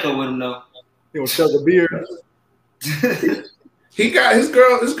no Danica with him though. He gonna chug a beer. He got his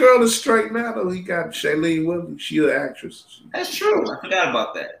girl. His girl is straight now though. He got Shailene Woodley. She an actress. That's true. I forgot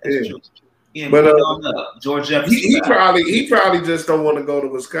about that. That's true. Yeah, but George Jefferson. He probably just don't want to go to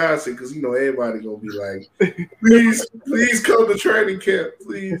Wisconsin because you know everybody gonna be like, please come to training camp,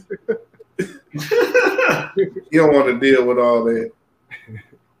 please. You don't want to deal with all that.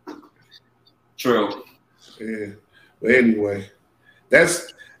 True. Yeah. But anyway, I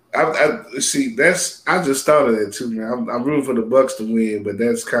just thought of that too, man. I'm rooting for the Bucks to win, but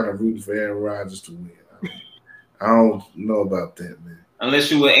that's kind of rooting for Aaron Rodgers to win. I don't know about that, man.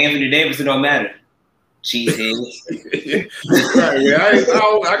 Unless you were Anthony Davis, it don't matter. Cheeseheads. Right,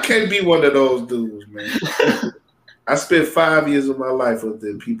 man. I can't be one of those dudes, man. I spent 5 years of my life up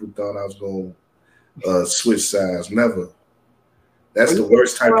there. People thought I was going to switch sides. Never. That's the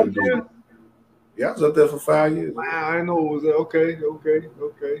worst type of dude. Yeah, I was up there for 5 years. Wow, I know it was okay.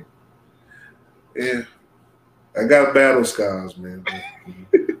 Yeah, I got battle scars, man.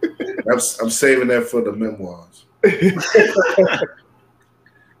 I'm saving that for the memoirs.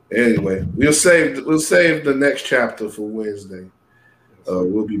 Anyway, we'll save the next chapter for Wednesday.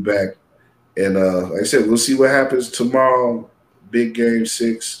 We'll be back, and like I said, we'll see what happens tomorrow. Big Game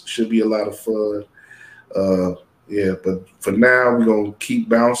 6 should be a lot of fun. Yeah, but for now, we're gonna keep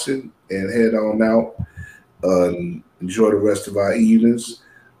bouncing and head on out. Enjoy the rest of our evenings.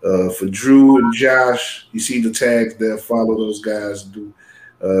 For Drew and Josh, you see the tags there. Follow those guys. Do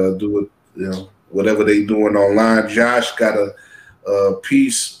it. You know, whatever they doing online. Josh got a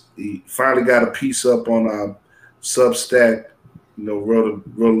piece. He finally got a piece up on our Substack. You know, wrote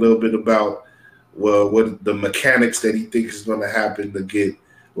a little bit about what the mechanics that he thinks is going to happen to get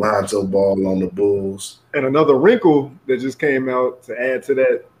Lonzo Ball on the Bulls. And another wrinkle that just came out to add to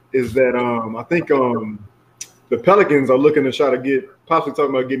that is that I think the Pelicans are looking to try to possibly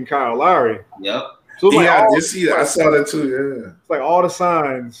talking about getting Kyle Lowry. Yep. So I saw that too. Yeah. It's like all the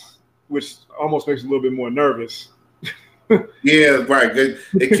signs, which almost makes it a little bit more nervous. Yeah, right.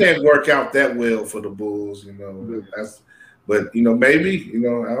 It can't work out that well for the Bulls, you know. But you know, maybe, you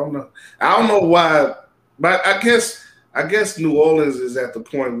know, I don't know why, but I guess New Orleans is at the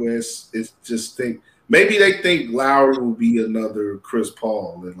point where it's just maybe they think Lowry will be another Chris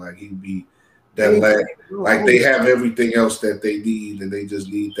Paul and like he'd be like they have everything else that they need, and they just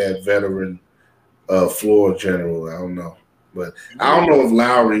need that veteran floor general. I don't know, but I don't know if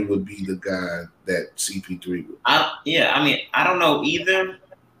Lowry would be the guy that CP3 would. I don't know either,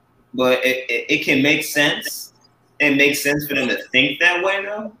 but it can make sense. It makes sense for them to think that way,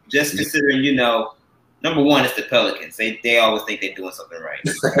 though. Just considering, number one, it's the Pelicans. They always think they're doing something right.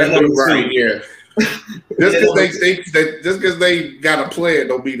 Right, yeah. Just because they got a player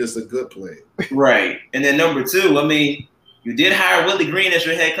don't mean it's a good player. Right. And then number two, I mean, you did hire Willie Green as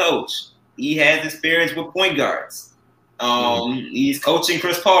your head coach. He has experience with point guards. He's coaching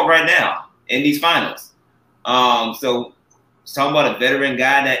Chris Paul right now in these finals. So talking about a veteran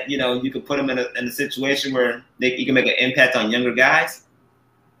guy that, you could put him in a situation where he can make an impact on younger guys.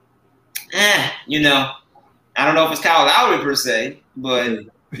 I don't know if it's Kyle Lowry per se, but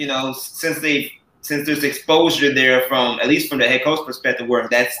since there's exposure there at least from the head coach perspective, where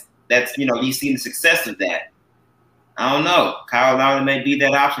that's he's seen the success of that. I don't know. Kyle Lowry may be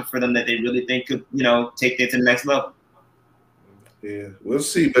that option for them that they really think could, take them to the next level. Yeah, we'll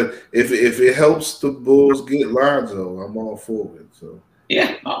see. But if it helps the Bulls get Lonzo, I'm all for it. So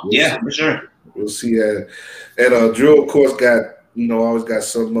for sure. We'll see. And Drew, of course, got always got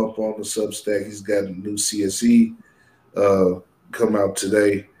something up on the Substack. He's got a new CSE come out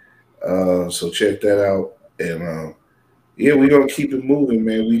today. So check that out. And we're gonna keep it moving,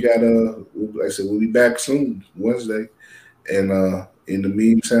 man. We got like I said, we'll be back soon, Wednesday. And in the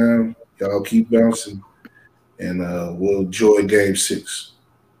meantime, y'all keep bouncing, and we'll enjoy Game 6.